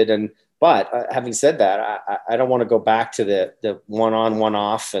invested. But having said that, I don't want to go back to the one-on,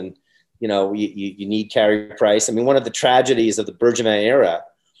 one-off, and you need Carey Price. I mean, one of the tragedies of the Bergevin era,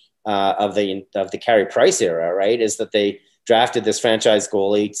 of the Carey Price era, right, is that they drafted this franchise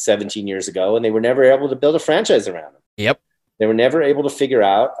goalie 17 years ago, and they were never able to build a franchise around him. Yep. They were never able to figure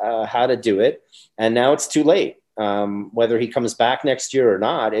out how to do it. And now it's too late. Whether he comes back next year or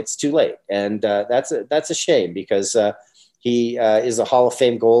not, it's too late. And that's a shame, because he is a Hall of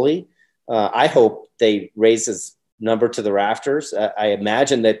Fame goalie. I hope they raise his number to the rafters. I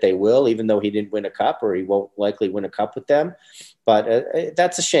imagine that they will, even though he didn't win a cup, or he won't likely win a cup with them. But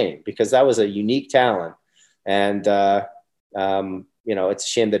that's a shame, because that was a unique talent. And, it's a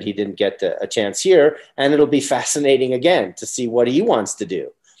shame that he didn't get a chance here. And it'll be fascinating again to see what he wants to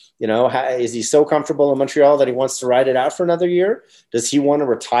do. Is he so comfortable in Montreal that he wants to ride it out for another year? Does he want to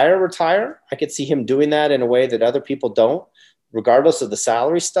retire? I could see him doing that in a way that other people don't, regardless of the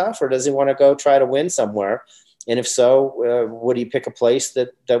salary stuff. Or does he want to go try to win somewhere? And if so, would he pick a place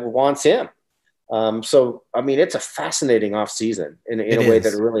that wants him? So, I mean, it's a fascinating off season in a way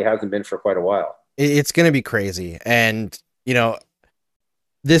that it really hasn't been for quite a while. It's going to be crazy. And,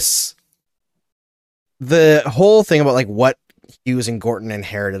 the whole thing about like what Hughes and Gorton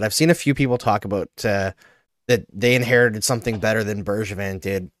inherited, I've seen a few people talk about that they inherited something better than Bergevin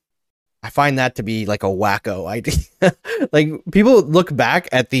did. I find that to be like a wacko idea. Like, people look back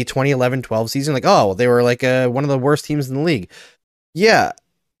at the 2011-12 season like, oh, they were like one of the worst teams in the league. Yeah,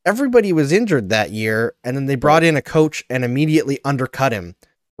 everybody was injured that year, and then they brought in a coach and immediately undercut him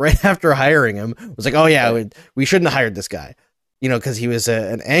right after hiring him. It was like, oh yeah, we shouldn't have hired this guy, because he was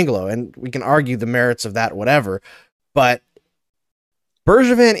an Anglo, and we can argue the merits of that, whatever. But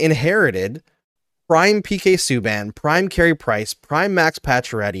Bergevin inherited prime PK Subban, prime Carey Price, prime Max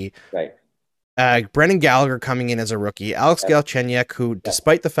Pacioretty, right. Brendan Gallagher coming in as a rookie, Alex Galchenyuk, who,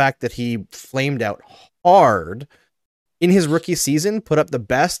 despite the fact that he flamed out hard in his rookie season, put up the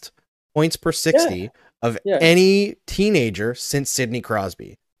best points per 60 of any teenager since Sidney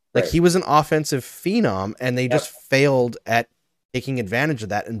Crosby. Like, he was an offensive phenom, and they just failed at taking advantage of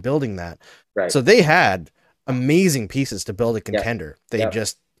that and building that. Right. So they had amazing pieces to build a contender. They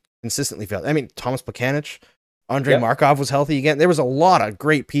just consistently failed. I mean, Thomas Plekanec, Andrei Markov was healthy again. There was a lot of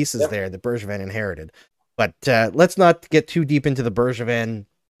great pieces there that Bergevin inherited. But let's not get too deep into the Bergevin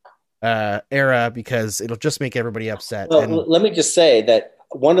era, because it'll just make everybody upset. Well, let me just say that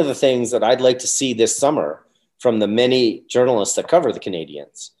one of the things that I'd like to see this summer from the many journalists that cover the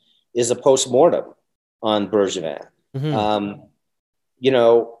Canadiens is a postmortem on Bergevin. Mm-hmm.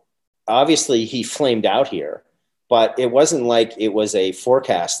 Obviously he flamed out here, but it wasn't like it was a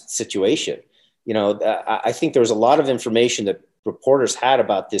forecast situation. I think there was a lot of information that reporters had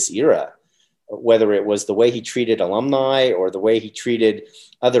about this era whether it was the way he treated alumni or the way he treated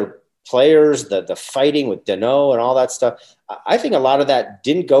other players, the fighting with Deneau and all that stuff. I think a lot of that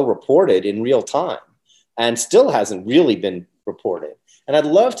didn't go reported in real time and still hasn't really been reported. And I'd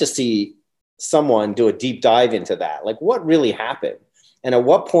love to see someone do a deep dive into that. Like, what really happened? And at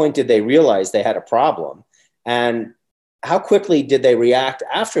what point did they realize they had a problem? And how quickly did they react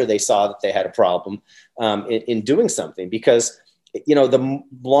after they saw that they had a problem in doing something? Because, you know, the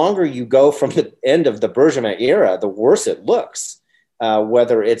longer you go from the end of the Bergevin era, the worse it looks.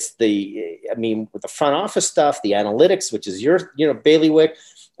 Whether it's with the front office stuff, the analytics, which is your, bailiwick.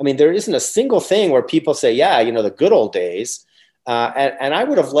 I mean, there isn't a single thing where people say, yeah, the good old days. And I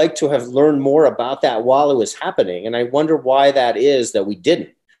would have liked to have learned more about that while it was happening. And I wonder why that is that we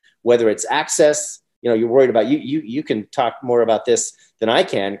didn't, whether it's access, you're worried about, you can talk more about this than I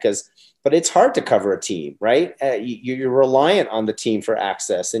can, but it's hard to cover a team, right? You're reliant on the team for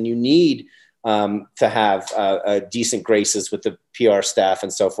access, and you need to have decent graces with the PR staff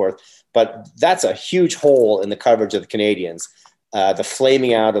and so forth. But that's a huge hole in the coverage of the Canadiens. The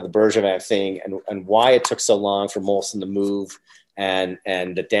flaming out of the Bergevin thing and why it took so long for Molson to move and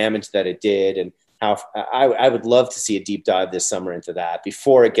the damage that it did, and how I would love to see a deep dive this summer into that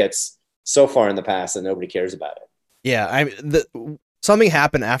before it gets so far in the past that nobody cares about it. Yeah, something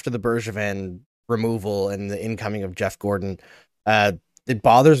happened after the Bergevin removal and the incoming of Jeff Gordon. It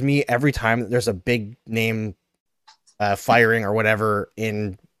bothers me every time that there's a big name firing or whatever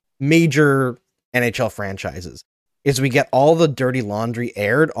in major NHL franchises, is we get all the dirty laundry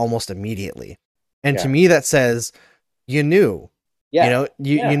aired almost immediately. And to me, that says, you knew, you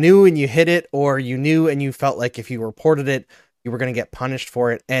knew and you hid it, or you knew and you felt like if you reported it, you were going to get punished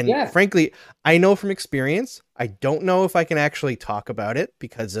for it. And frankly, I know from experience, I don't know if I can actually talk about it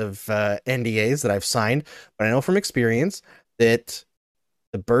because of NDAs that I've signed, but I know from experience that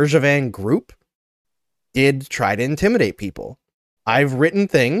the Bergevin group did try to intimidate people. I've written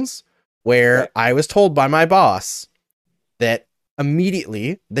things where I was told by my boss that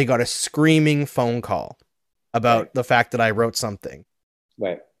immediately they got a screaming phone call about the fact that I wrote something.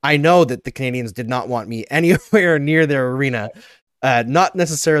 Right. I know that the Canadiens did not want me anywhere near their arena. Not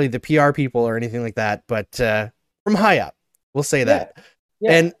necessarily the PR people or anything like that, but from high up, we'll say that.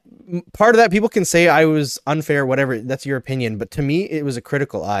 Yeah. And part of that, people can say I was unfair, whatever, that's your opinion. But to me, it was a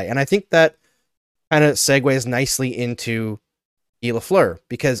critical eye. And I think that kind of segues nicely into Guy Lafleur,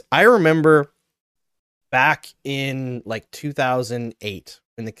 because I remember back in like 2008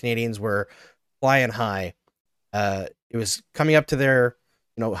 when the Canadiens were flying high, it was coming up to their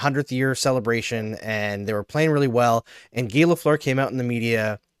 100th year celebration, and they were playing really well. And Guy Lafleur came out in the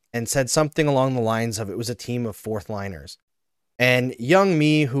media and said something along the lines of, it was a team of fourth liners. And young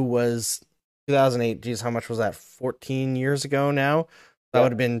me, who was 2008, geez, how much was that? 14 years ago now? That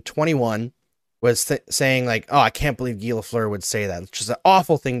would have been 21, was saying like, oh, I can't believe Guy Lafleur would say that. It's just an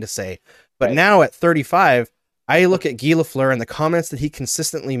awful thing to say. But now at 35, I look at Guy Lafleur and the comments that he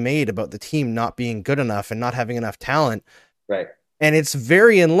consistently made about the team not being good enough and not having enough talent. Right. And it's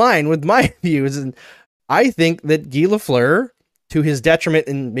very in line with my views. And I think that Guy Lafleur, to his detriment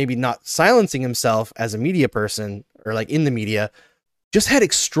and maybe not silencing himself as a media person or like in the media, just had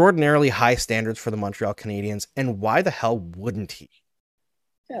extraordinarily high standards for the Montreal Canadiens. And why the hell wouldn't he?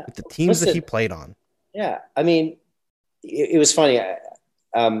 Yeah. With the teams that he played on. Yeah. I mean, it was funny.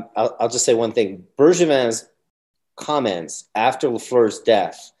 I'll just say one thing. Bergevin's comments after Lafleur's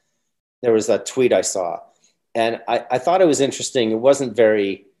death, there was a tweet I saw. And I thought it was interesting. It wasn't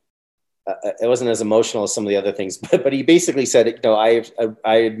very, it wasn't as emotional as some of the other things, but he basically said, I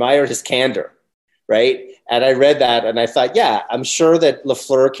admire his candor, right? And I read that and I thought, yeah, I'm sure that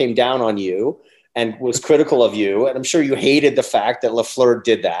Lafleur came down on you and was critical of you. And I'm sure you hated the fact that Lafleur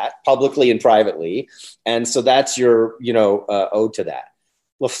did that publicly and privately. And so that's your, ode to that.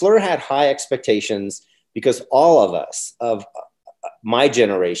 Lafleur had high expectations because all of us of my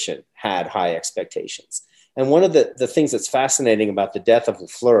generation had high expectations. And one of the things that's fascinating about the death of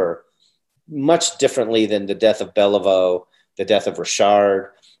Lafleur, much differently than the death of Beliveau, the death of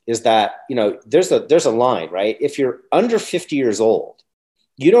Richard, is that, there's a line, right? If you're under 50 years old,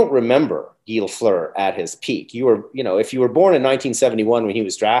 you don't remember Guy Lafleur at his peak. You were, if you were born in 1971 when he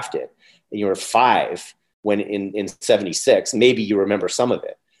was drafted, and you were 5 when in 76, maybe you remember some of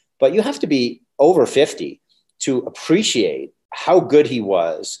it. But you have to be over 50 to appreciate how good he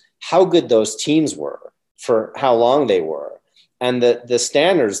was, how good those teams were, for how long they were, and the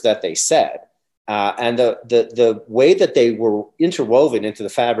standards that they set, and the way that they were interwoven into the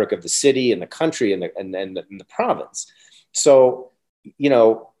fabric of the city and the country and the province. So,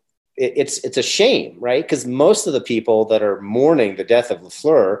 it's a shame, right? Because most of the people that are mourning the death of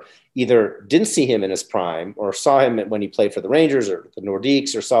Lafleur either didn't see him in his prime or saw him when he played for the Rangers or the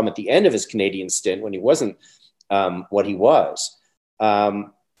Nordiques, or saw him at the end of his Canadian stint when he wasn't what he was.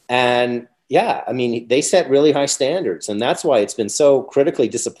 And yeah, I mean, they set really high standards, and that's why it's been so critically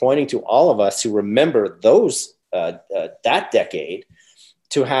disappointing to all of us who remember those that decade,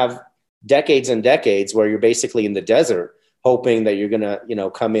 to have decades and decades where you're basically in the desert hoping that you're going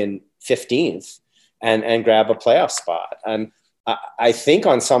to, come in 15th and grab a playoff spot. And I think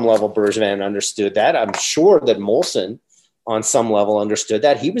on some level Bergevin understood that. I'm sure that Molson on some level understood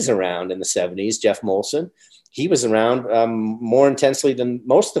that. He was around in the 70s, Jeff Molson. He was around more intensely than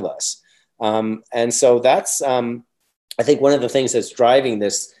most of us. And so that's, I think, one of the things that's driving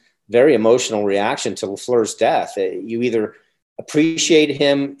this very emotional reaction to Lafleur's death. You either appreciate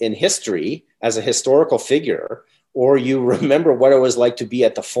him in history as a historical figure, or you remember what it was like to be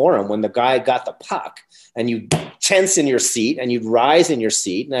at the Forum when the guy got the puck and you tense in your seat and you'd rise in your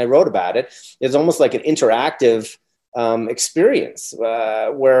seat. And I wrote about it. It's almost like an interactive experience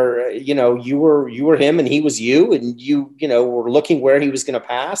where, you were him and he was you, and you were looking where he was going to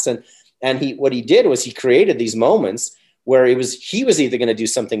pass. And what he did was he created these moments where he was either going to do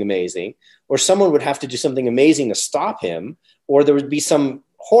something amazing, or someone would have to do something amazing to stop him, or there would be some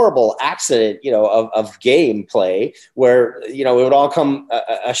horrible accident, of game play where, it would all come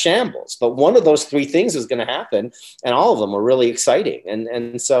a shambles. But one of those three things was going to happen, and all of them were really exciting.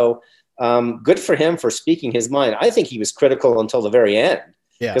 And so good for him for speaking his mind. I think he was critical until the very end,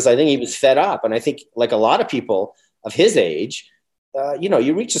 because I think he was fed up. And I think, like a lot of people of his age,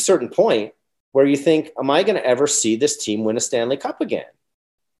 you reach a certain point where you think, am I going to ever see this team win a Stanley Cup again?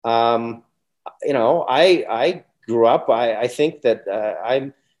 I grew up, I think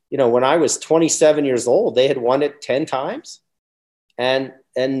that when I was 27 years old, they had won it 10 times and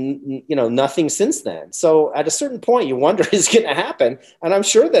nothing since then. So at a certain point, you wonder, is it going to happen? And I'm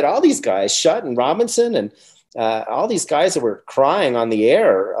sure that all these guys, Shutt and Robinson and all these guys that were crying on the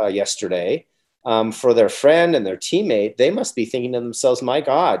air yesterday, for their friend and their teammate, they must be thinking to themselves, my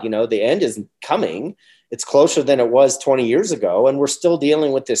God, the end is coming. It's closer than it was 20 years ago. And we're still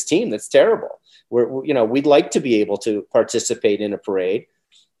dealing with this team that's terrible. We'd like to be able to participate in a parade,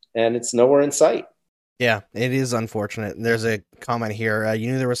 and it's nowhere in sight. Yeah, it is unfortunate. There's a comment here. You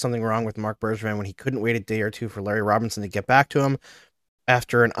knew there was something wrong with Marc Bergevin when he couldn't wait a day or two for Larry Robinson to get back to him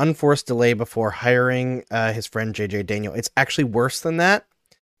after an unforced delay before hiring his friend JJ Daniel. It's actually worse than that.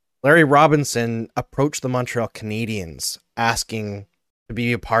 Larry Robinson approached the Montreal Canadiens asking to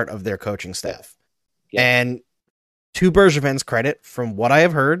be a part of their coaching staff. Yeah. And to Bergevin's credit, from what I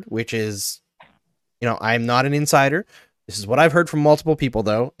have heard, which is, I'm not an insider. This is what I've heard from multiple people,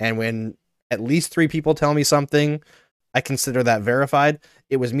 though. And when at least 3 people tell me something, I consider that verified.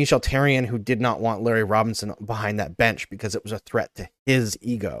 It was Michel Therrien who did not want Larry Robinson behind that bench because it was a threat to his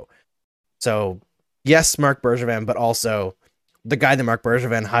ego. So, yes, Marc Bergevin, but also the guy that Marc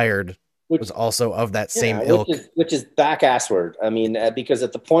Bergevin hired was also of that same ilk. Which is back-assward. I mean, because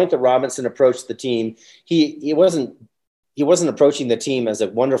at the point that Robinson approached the team, he wasn't approaching the team as a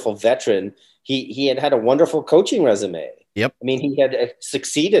wonderful veteran. He had a wonderful coaching resume. Yep. I mean, he had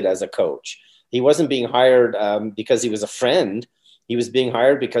succeeded as a coach. He wasn't being hired because he was a friend. He was being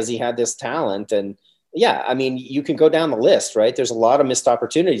hired because he had this talent. And yeah, I mean, you can go down the list, right? There's a lot of missed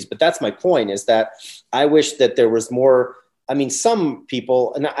opportunities, but that's my point, is that I wish that there was more. I mean, some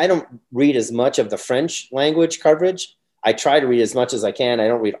people, and I don't read as much of the French language coverage. I try to read as much as I can. I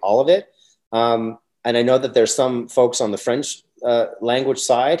don't read all of it. And I know that there's some folks on the French language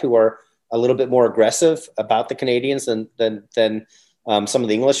side who are a little bit more aggressive about the Canadians than some of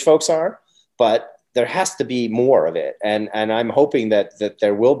the English folks are. But there has to be more of it. And I'm hoping that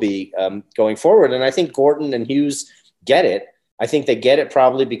there will be going forward. And I think Gorton and Hughes get it. I think they get it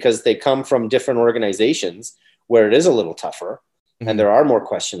probably because they come from different organizations where it is a little tougher, and there are more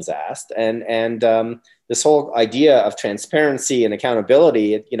questions asked. And this whole idea of transparency and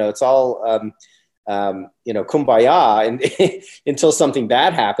accountability, it's all, kumbaya and, until something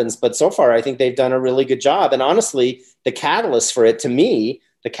bad happens. But so far, I think they've done a really good job. And honestly, the catalyst for it, to me,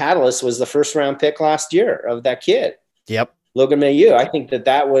 was the first round pick last year of that kid. Yep. Logan Mailloux. I think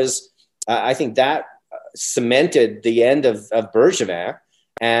that was, I think that cemented the end of Bergevin.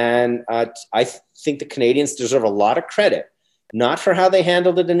 And I think the Canadians deserve a lot of credit, not for how they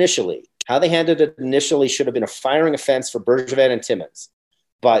handled it initially. How they handled it initially should have been a firing offense for Bergevin and Timmins.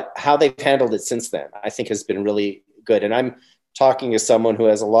 But how they've handled it since then, I think, has been really good. And I'm talking as someone who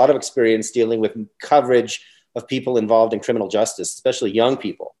has a lot of experience dealing with coverage of people involved in criminal justice, especially young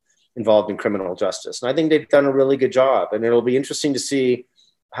people involved in criminal justice. And I think they've done a really good job. And it'll be interesting to see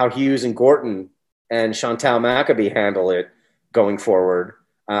how Hughes and Gorton and Chantal Machabee handle it going forward.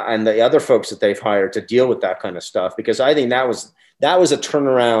 and the other folks that they've hired to deal with that kind of stuff, because I think that was a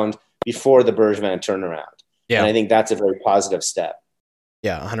turnaround before the Bergevin turnaround. Yeah. And I think that's a very positive step.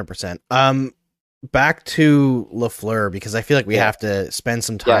 Yeah, 100%. Back to Lafleur, because I feel like we have to spend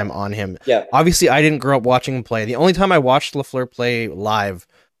some time on him. Yeah. Obviously, I didn't grow up watching him play. The only time I watched Lafleur play live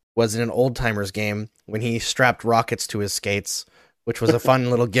was in an Old Timers game when he strapped rockets to his skates, which was a fun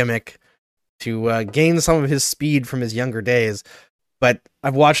little gimmick to gain some of his speed from his younger days. But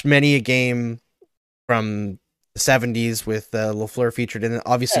I've watched many a game from the 70s with Lafleur featured in it.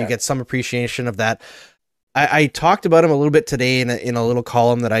 Obviously, you get some appreciation of that. I talked about him a little bit today in a little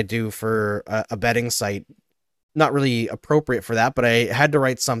column that I do for a betting site. Not really appropriate for that, but I had to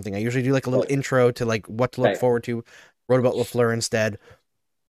write something. I usually do like a little intro to like what to look forward to. Wrote about Lafleur instead.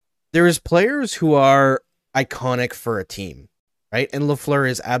 There's players who are iconic for a team, right? And Lafleur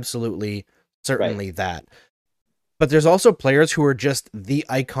is absolutely, certainly that. But there's also players who are just the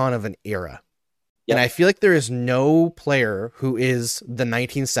icon of an era. And I feel like there is no player who is the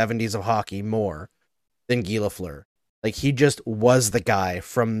 1970s of hockey more than Guy Lafleur. Like, he just was the guy,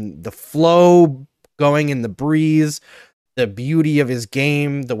 from the flow going in the breeze, the beauty of his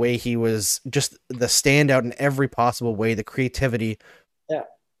game, the way he was just the standout in every possible way, the creativity. Yeah.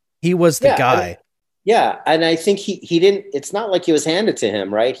 He was the guy. And I think he didn't, it's not like it was handed to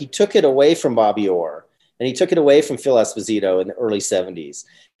him, right? He took it away from Bobby Orr, and he took it away from Phil Esposito in the early 70s.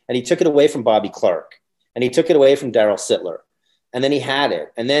 And he took it away from Bobby Clark, and he took it away from Darryl Sittler. And then he had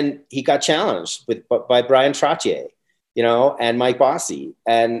it. And then he got challenged by Brian Trottier, and Mike Bossy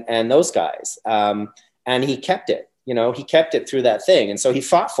and those guys. And he kept it, he kept it through that thing. And so he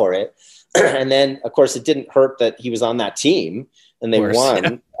fought for it. And then, of course, it didn't hurt that he was on that team and they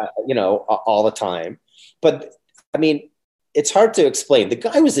won, all the time. But I mean, it's hard to explain. The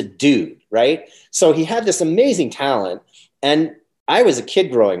guy was a dude, right? So he had this amazing talent. And I was a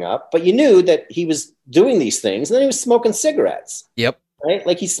kid growing up, but you knew that he was doing these things, and then he was smoking cigarettes. Yep. Right?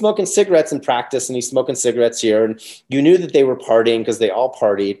 Like, he's smoking cigarettes in practice, and he's smoking cigarettes here. And you knew that they were partying because they all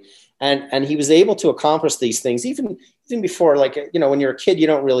partied. And he was able to accomplish these things even before, like, when you're a kid, you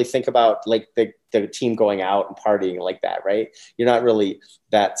don't really think about like the team going out and partying like that, right? You're not really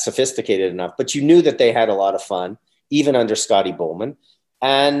that sophisticated enough, but you knew that they had a lot of fun, even under Scotty Bowman.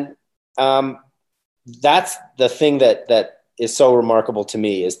 And that's the thing that is so remarkable to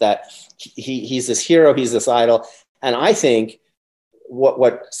me, is that he's this hero, he's this idol. And I think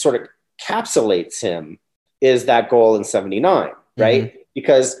what sort of encapsulates him is that goal in 79, right? Mm-hmm.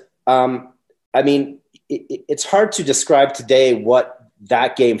 Because, I mean, it's hard to describe today what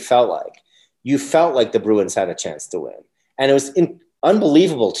that game felt like. You felt like the Bruins had a chance to win. And it was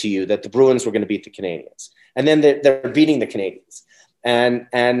unbelievable to you that the Bruins were going to beat the Canadiens. And then they're beating the Canadiens. And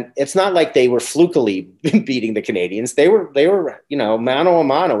it's not like they were flukily beating the Canadiens. They were mano a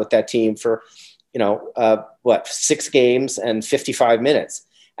mano with that team for 6 games and 55 minutes.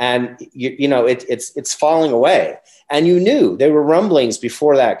 And it's falling away. And you knew there were rumblings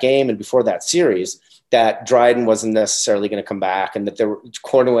before that game and before that series that Dryden wasn't necessarily going to come back, and that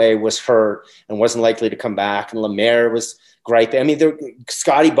Cornway was hurt and wasn't likely to come back, and Lemaire was griping. I mean,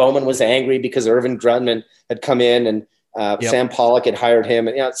 Scotty Bowman was angry because Irvin Grundman had come in, and Sam Pollock had hired him.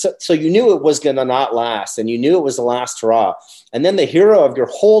 And, so you knew it was going to not last, and you knew it was the last hurrah. And then the hero of your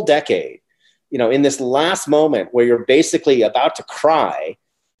whole decade, in this last moment where you're basically about to cry,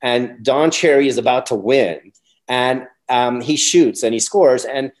 and Don Cherry is about to win, and he shoots and he scores.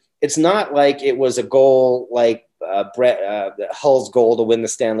 And it's not like it was a goal like Hull's goal to win the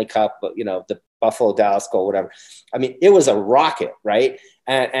Stanley Cup, but, the Buffalo Dallas goal, whatever. I mean, it was a rocket, right?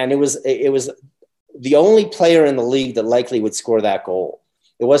 And it was the only player in the league that likely would score that goal.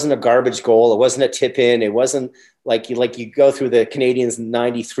 It wasn't a garbage goal. It wasn't a tip in. It wasn't like you go through the Canadiens'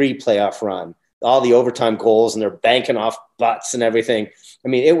 93 playoff run, all the overtime goals, and they're banking off butts and everything. I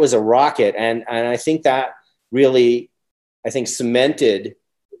mean, it was a rocket. And I think that really, cemented,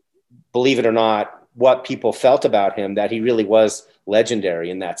 believe it or not, what people felt about him, that he really was legendary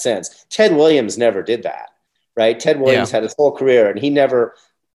in that sense. Ted Williams never did that, right? Ted Williams had his whole career, and he never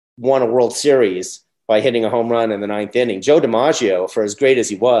won a World Series by hitting a home run in the 9th inning. Joe DiMaggio, for as great as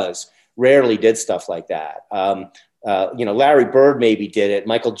he was, rarely did stuff like that. Larry Bird maybe did it.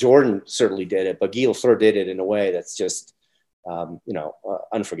 Michael Jordan certainly did it, but Guy Lafleur did it in a way that's just,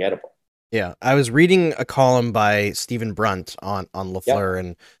 unforgettable. Yeah. I was reading a column by Stephen Brunt on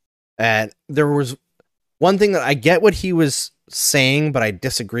Lafleur, and there was one thing that I get what he was saying, but I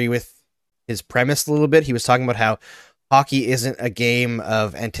disagree with his premise a little bit. He was talking about how hockey isn't a game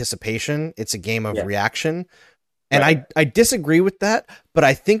of anticipation. It's a game of reaction. And I disagree with that, but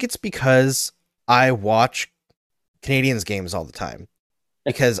I think it's because I watch Canadiens games all the time.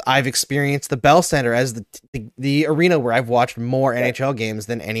 because I've experienced the Bell Center as the arena where I've watched more NHL games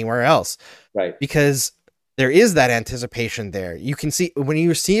than anywhere else. Right. Because there is that anticipation there. You can see when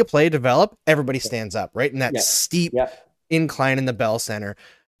you see a play develop, everybody stands up, right? In that steep incline in the Bell Center.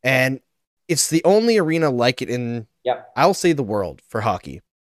 And it's the only arena like it in, I'll say, the world for hockey.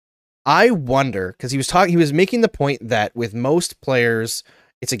 I wonder, because he was making the point that with most players,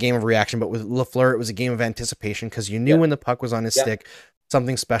 it's a game of reaction, but with Lafleur, it was a game of anticipation because you knew when the puck was on his stick,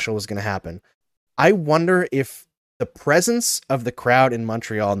 something special was going to happen. I wonder if the presence of the crowd in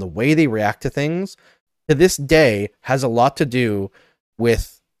Montreal and the way they react to things to this day has a lot to do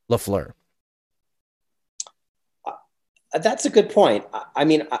with Lafleur. That's a good point. I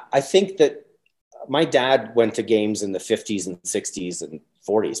mean, I think that my dad went to games in the 50s and 60s and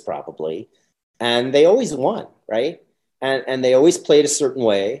 40s probably, and they always won, right? And they always played a certain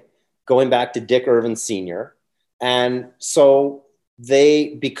way, going back to Dick Irvin Sr. And so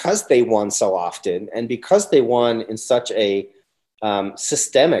because they won so often and because they won in such a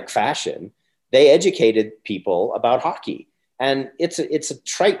systemic fashion, they educated people about hockey. And it's a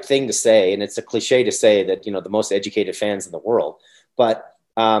trite thing to say, and it's a cliche to say that, the most educated fans in the world. But,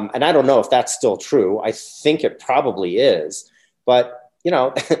 and I don't know if that's still true. I think it probably is. But,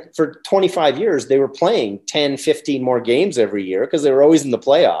 for 25 years, they were playing 10, 15 more games every year because they were always in the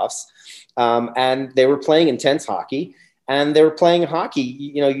playoffs. And they were playing intense hockey, and they were playing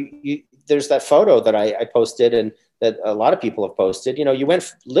hockey. There's that photo that I posted and that a lot of people have posted. You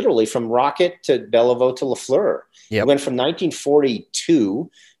went literally from Rocket to Beliveau to Lafleur. You went from 1942 to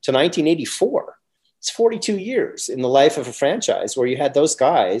 1984. It's 42 years in the life of a franchise where you had those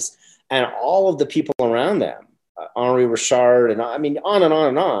guys and all of the people around them. Henri Richard, and I mean, on and on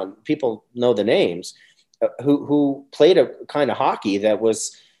and on. People know the names who played a kind of hockey that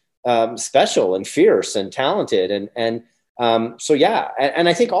was special and fierce and talented. And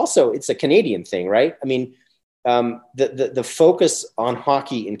I think also it's a Canadian thing, right? I mean, the focus on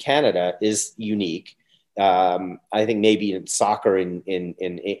hockey in Canada is unique. I think maybe in soccer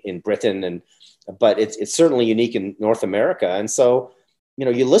in Britain, but it's certainly unique in North America. And so,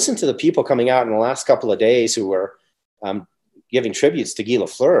 you listen to the people coming out in the last couple of days who were giving tributes to Guy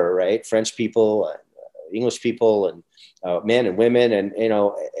Lafleur, right? French people, English people, and men and women. And,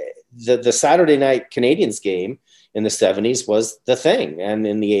 the Saturday night Canadians game in the 70s was the thing. And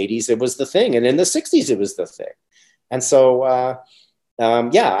in the 80s, it was the thing. And in the 60s, it was the thing. And so,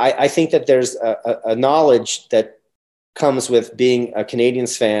 I think that there's a knowledge that comes with being a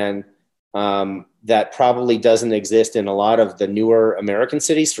Canadians fan that probably doesn't exist in a lot of the newer American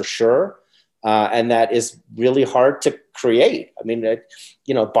cities for sure. And that is really hard to create. I mean,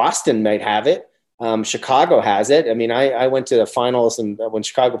 Boston might have it. Chicago has it. I mean, I went to the finals and when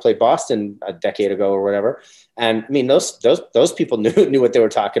Chicago played Boston a decade ago or whatever. And I mean, those people knew what they were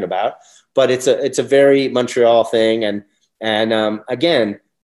talking about, but it's a very Montreal thing. And again,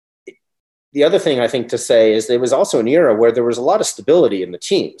 the other thing I think to say is there was also an era where there was a lot of stability in the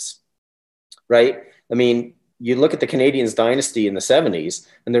teams. Right. I mean, you look at the Canadiens dynasty in the 70s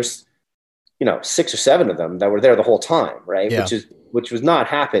and there's, 6 or 7 of them that were there the whole time. Right. Yeah. Which was not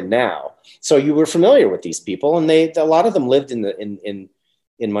happened now. So you were familiar with these people and a lot of them lived in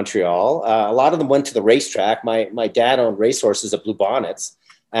Montreal. A lot of them went to the racetrack. My dad owned racehorses at Blue Bonnets,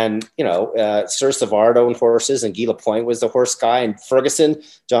 and, Sir Savard owned horses and Guy Lapointe was the horse guy, and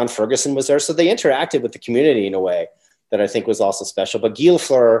John Ferguson was there. So they interacted with the community in a way that I think was also special. But Guy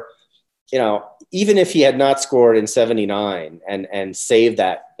Lafleur, even if he had not scored in 79 and saved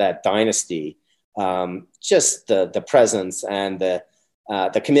that dynasty, just the presence and the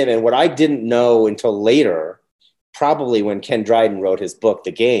commitment. What I didn't know until later, probably when Ken Dryden wrote his book,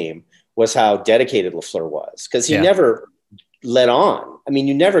 The Game, was how dedicated Lafleur was, because he never let on. I mean,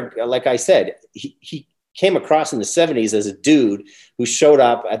 you never, like I said, he came across in the 70s as a dude who showed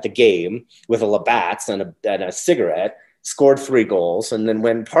up at the game with a Labatt's and a cigarette, scored 3 goals, and then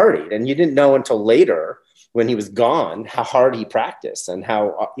went and partied. And you didn't know until later when he was gone how hard he practiced and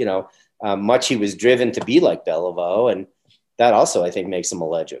how, much he was driven to be like Beliveau. And that also, I think, makes him a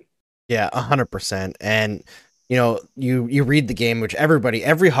legend. Yeah, 100%. And, you read The Game, which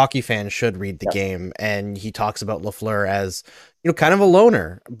every hockey fan should read The Game. And he talks about Lafleur as, kind of a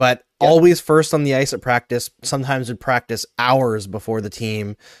loner, but always first on the ice at practice, sometimes would practice hours before the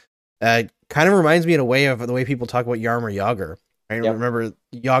team. Kind of reminds me in a way of the way people talk about Jaromir Jagr. I remember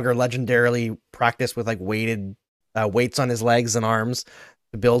Jagr legendarily practiced with like weights on his legs and arms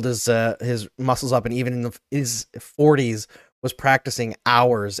to build his muscles up, and even in his 40s was practicing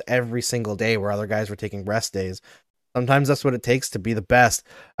hours every single day where other guys were taking rest days. Sometimes that's what it takes to be the best.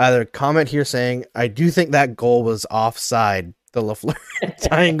 There's a comment here saying, I do think that goal was offside. the Lafleur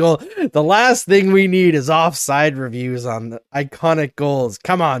tying goal. The last thing we need is offside reviews on the iconic goals.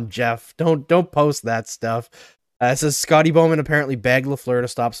 Come on, Jeff. Don't post that stuff. It says Scotty Bowman apparently begged Lafleur to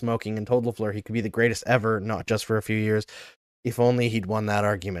stop smoking and told Lafleur he could be the greatest ever, not just for a few years. If only he'd won that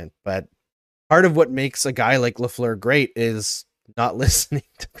argument. But part of what makes a guy like Lafleur great is not listening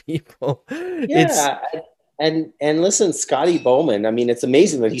to people. Yeah, and listen, Scotty Bowman. I mean, it's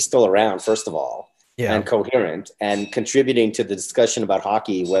amazing that he's still around. First of all, and coherent and contributing to the discussion about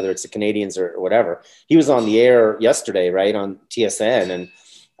hockey, whether it's the Canadians or whatever. He was on the air yesterday, right, on TSN, and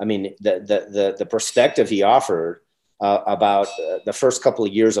I mean, the perspective he offered about the first couple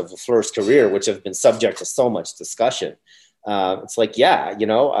of years of Lafleur's career, which have been subject to so much discussion. It's like, yeah, you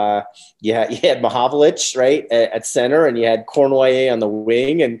had Mahavlich, right, at center, and you had Cournoyer on the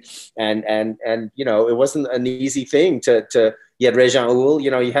wing, and it wasn't an easy thing you had Réjean Houle,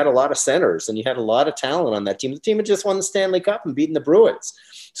 you had a lot of centers and you had a lot of talent on that team. The team had just won the Stanley Cup and beaten the Bruins.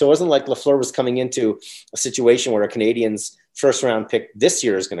 So it wasn't like Lafleur was coming into a situation where a Canadians first round pick this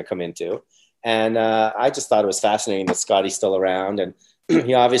year is going to come into. And I just thought it was fascinating that Scotty's still around, and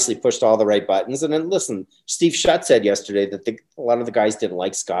he obviously pushed all the right buttons. And then listen, Steve Shutt said yesterday that a lot of the guys didn't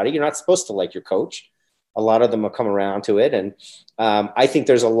like Scotty. You're not supposed to like your coach. A lot of them will come around to it. And I think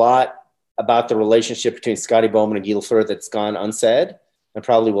there's a lot about the relationship between Scotty Bowman and Guy Lafleur that's gone unsaid and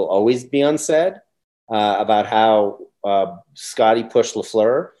probably will always be unsaid, about how Scotty pushed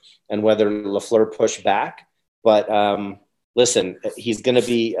Lafleur and whether Lafleur pushed back. But listen, he's going to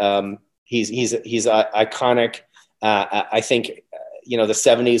be he's iconic. I think the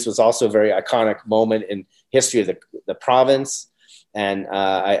 70s was also a very iconic moment in history of the province, and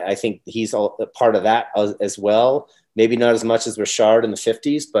I think he's all part of that as well. Maybe not as much as Richard in the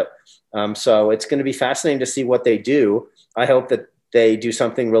 50s, but so it's going to be fascinating to see what they do. I hope that they do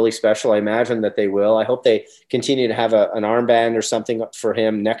something really special. I imagine that they will. I hope they continue to have an armband or something for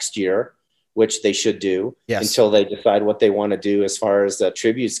him next year, which they should do, until they decide what they want to do as far as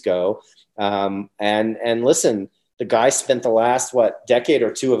tributes go. And listen, the guy spent the last, decade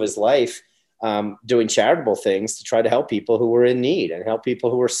or two of his life doing charitable things to try to help people who were in need and help people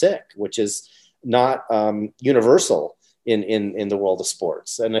who were sick, which is not universal in the world of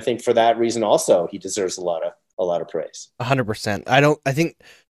sports. And I think for that reason also, he deserves a lot of praise. 100%. I think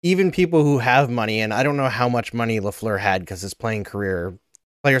even people who have money, and I don't know how much money Lafleur had because his playing career,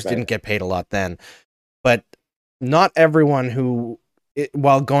 players didn't get paid a lot then, but not everyone who,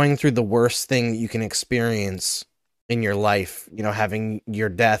 while going through the worst thing you can experience in your life, having your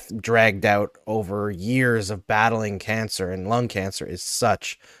death dragged out over years of battling cancer and lung cancer, is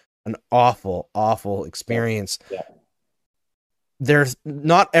such an awful, awful experience. Yeah. There's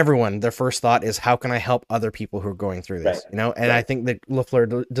not everyone, their first thought is, how can I help other people who are going through this? And I think that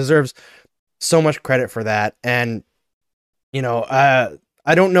Lafleur deserves so much credit for that. And,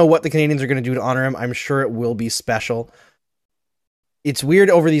 I don't know what the Canadians are going to do to honor him. I'm sure it will be special. It's weird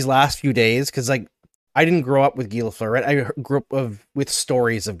over these last few days because, I didn't grow up with Guy Lafleur, right? I grew up with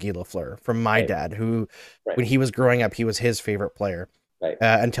stories of Guy Lafleur from my dad, who, when he was growing up, he was his favorite player.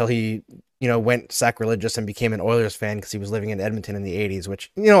 Until he, went sacrilegious and became an Oilers fan because he was living in Edmonton in the 80s,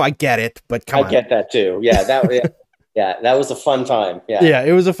 which, I get it, but come on. I get that too. Yeah, that was a fun time. Yeah,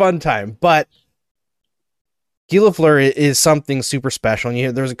 it was a fun time. But Guy Lafleur is something super special.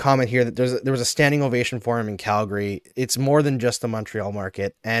 And there was a comment here that there was a standing ovation for him in Calgary. It's more than just the Montreal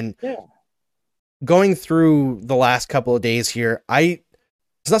market. And going through the last couple of days here,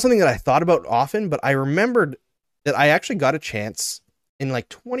 it's not something that I thought about often, but I remembered that I actually got a chance in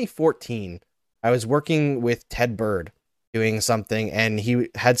 2014. I was working with Ted Bird doing something, and he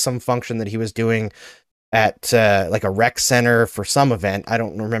had some function that he was doing at a rec center for some event. I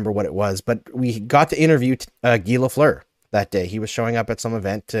don't remember what it was, but we got to interview Guy Lafleur that day. He was showing up at some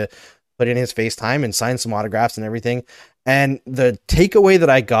event to put in his FaceTime and sign some autographs and everything. And the takeaway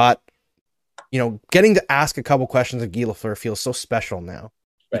that I got, getting to ask a couple questions of Guy Lafleur feels so special now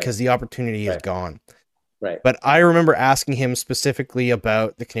because the opportunity is gone. But I remember asking him specifically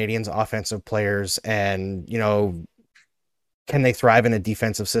about the Canadians' offensive players and, can they thrive in a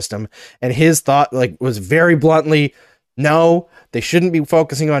defensive system? And his thought was very bluntly, no, they shouldn't be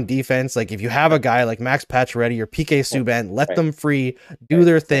focusing on defense. If you have a guy like Max Pacioretty or PK Subban, let them free, do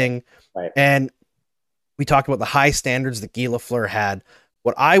their thing. And we talked about the high standards that Guy Lafleur had.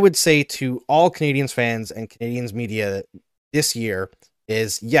 What I would say to all Canadians fans and Canadians media this year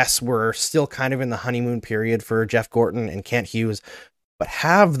is, yes, we're still kind of in the honeymoon period for Jeff Gorton and Kent Hughes, but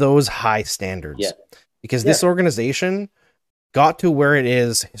have those high standards because this organization got to where it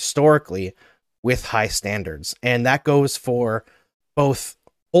is historically with high standards. And that goes for both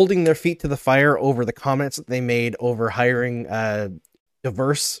holding their feet to the fire over the comments that they made over hiring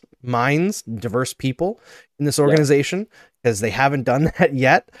diverse minds, diverse people in this organization, because they haven't done that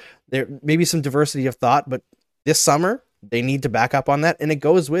yet. There may be some diversity of thought, but this summer they need to back up on that. And it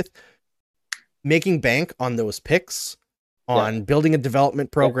goes with making bank on those picks, on building a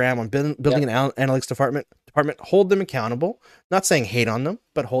development program, on building an analytics department, hold them accountable. Not saying hate on them,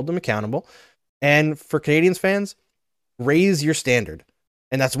 but hold them accountable. And for Canadiens fans, raise your standard.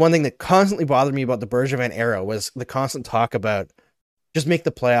 And that's one thing that constantly bothered me about the Bergevin era, was the constant talk about just make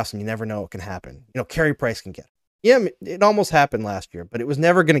the playoffs and you never know what can happen. You know, Carey Price can get it. Yeah, it almost happened last year, but it was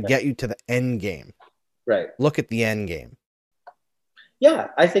never going to get you to the end game. Right. Look at the end game. Yeah,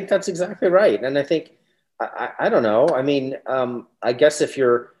 I think that's exactly right. And I think, I don't know. I mean, I guess if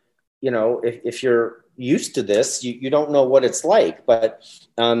you're, if you're used to this, you don't know what it's like, but,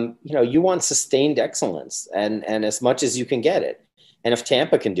 you want sustained excellence and as much as you can get it. And if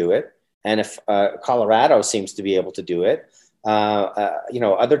Tampa can do it, and if Colorado seems to be able to do it,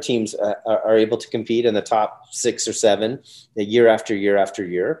 other teams are able to compete in the top 6 or 7 year after year after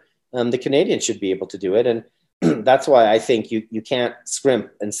year. The Canadiens should be able to do it. And that's why I think you can't scrimp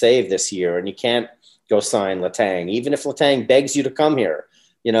and save this year, and you can't go sign Letang, even if Letang begs you to come here,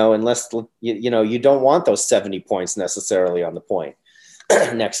 unless, you don't want those 70 points necessarily on the point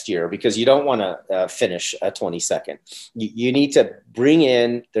next year, because you don't want to finish 22nd. You need to bring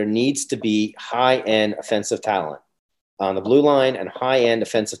in, there needs to be high-end offensive talent on the blue line and high-end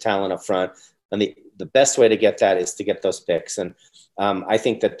offensive talent up front. And the best way to get that is to get those picks. And I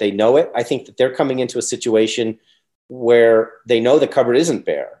think that they know it. I think that they're coming into a situation where they know the cupboard isn't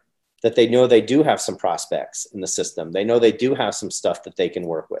bare, that they know they do have some prospects in the system. They know they do have some stuff that they can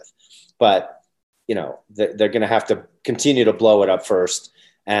work with. But they're going to have to continue to blow it up first.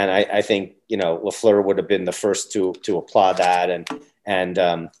 And I think, Lafleur would have been the first to applaud that. And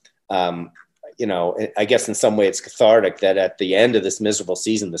I guess in some way it's cathartic that at the end of this miserable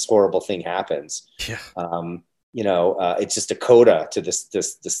season, this horrible thing happens. Yeah. It's just a coda to this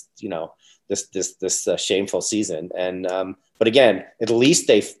shameful season. And, but again, at least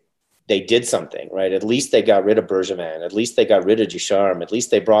they did something, right? At least they got rid of Bergevin. At least they got rid of Ducharme. At least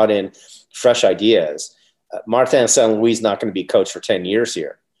they brought in fresh ideas. Martin St. Louis is not going to be coach for 10 years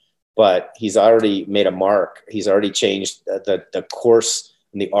here, but he's already made a mark. He's already changed the course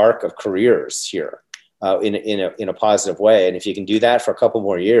and the arc of careers here in a positive way. And if you can do that for a couple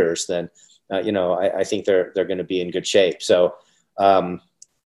more years, then, I think they're going to be in good shape. So, I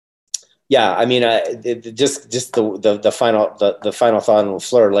mean, just the final thought on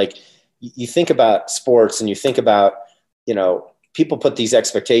Lafleur, like you think about sports and you think about, people put these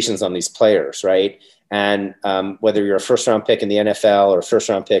expectations on these players, right? And whether you're a first round pick in the NFL or a first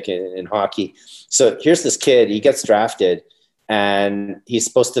round pick in hockey. So here's this kid, he gets drafted and he's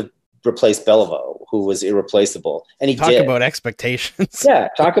supposed to replace Beliveau, who was irreplaceable. And he did. Talk about expectations. Yeah.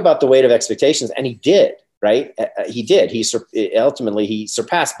 Talk about the weight of expectations. And he did. Right. He did. Ultimately he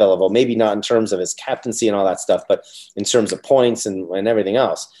surpassed Beliveau, maybe not in terms of his captaincy and all that stuff, but in terms of points and everything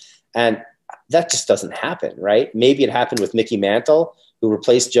else. And that just doesn't happen. Right. Maybe it happened with Mickey Mantle, who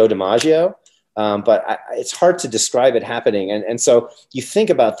replaced Joe DiMaggio. But it's hard to describe it happening. And so you think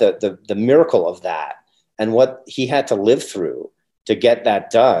about the miracle of that and what he had to live through to get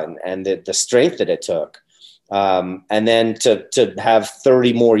that done and the strength that it took. And then to have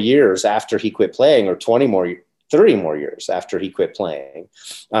 30 more years after he quit playing, or 30 more years after he quit playing,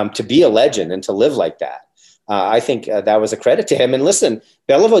 to be a legend and to live like that. I think that was a credit to him. And listen,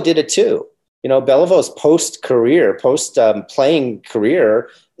 Beliveau did it too. Belivau's post-playing career,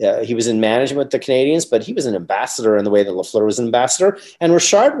 he was in management with the Canadiens, but he was an ambassador in the way that Lafleur was an ambassador. And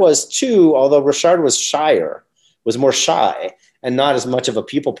Richard was too, although Richard was more shy and not as much of a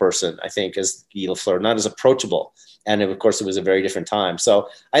people person, I think, as Guy Lafleur, not as approachable. And of course, it was a very different time. So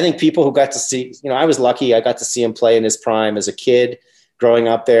I think people who got to see, I was lucky. I got to see him play in his prime as a kid growing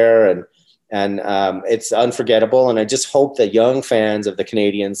up there. And it's unforgettable. And I just hope that young fans of the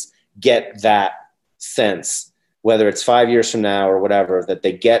Canadiens get that sense, whether it's 5 years from now or whatever, that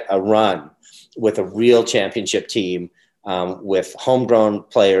they get a run with a real championship team, with homegrown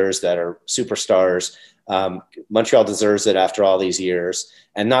players that are superstars. Montreal deserves it after all these years,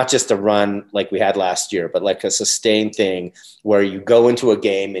 and not just a run like we had last year, but like a sustained thing where you go into a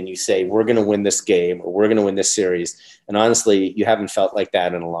game and you say, we're going to win this game or we're going to win this series. And honestly, you haven't felt like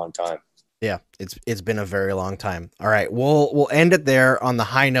that in a long time. Yeah, it's been a very long time. All right, we'll end it there on the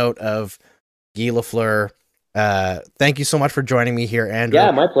high note of Guy Lafleur. Thank you so much for joining me here, Andrew. Yeah,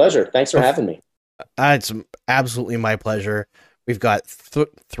 my pleasure. Thanks for having me. It's absolutely my pleasure. We've got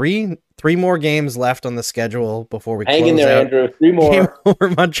three more games left on the schedule before we hang in close there, out. Andrew. 3 more. Game over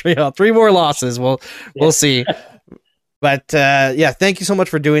Montreal. 3 more losses. We'll see. But thank you so much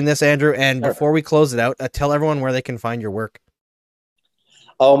for doing this, Andrew. And before we close it out, tell everyone where they can find your work.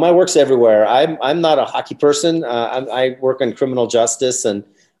 Oh, my work's everywhere. I'm not a hockey person. I work on criminal justice and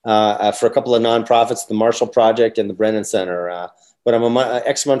for a couple of nonprofits, the Marshall Project and the Brennan Center. But I'm an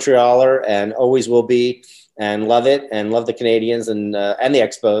ex-Montrealer and always will be, and love it, and love the Canadians and the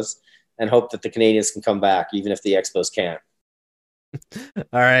Expos, and hope that the Canadians can come back, even if the Expos can't.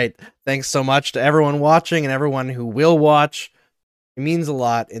 All right. Thanks so much to everyone watching and everyone who will watch. It means a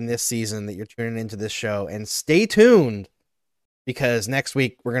lot in this season that you're tuning into this show. And stay tuned, because next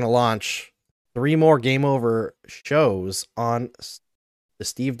week we're going to launch 3 more Game Over shows on the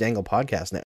Steve Dangle Podcast Network.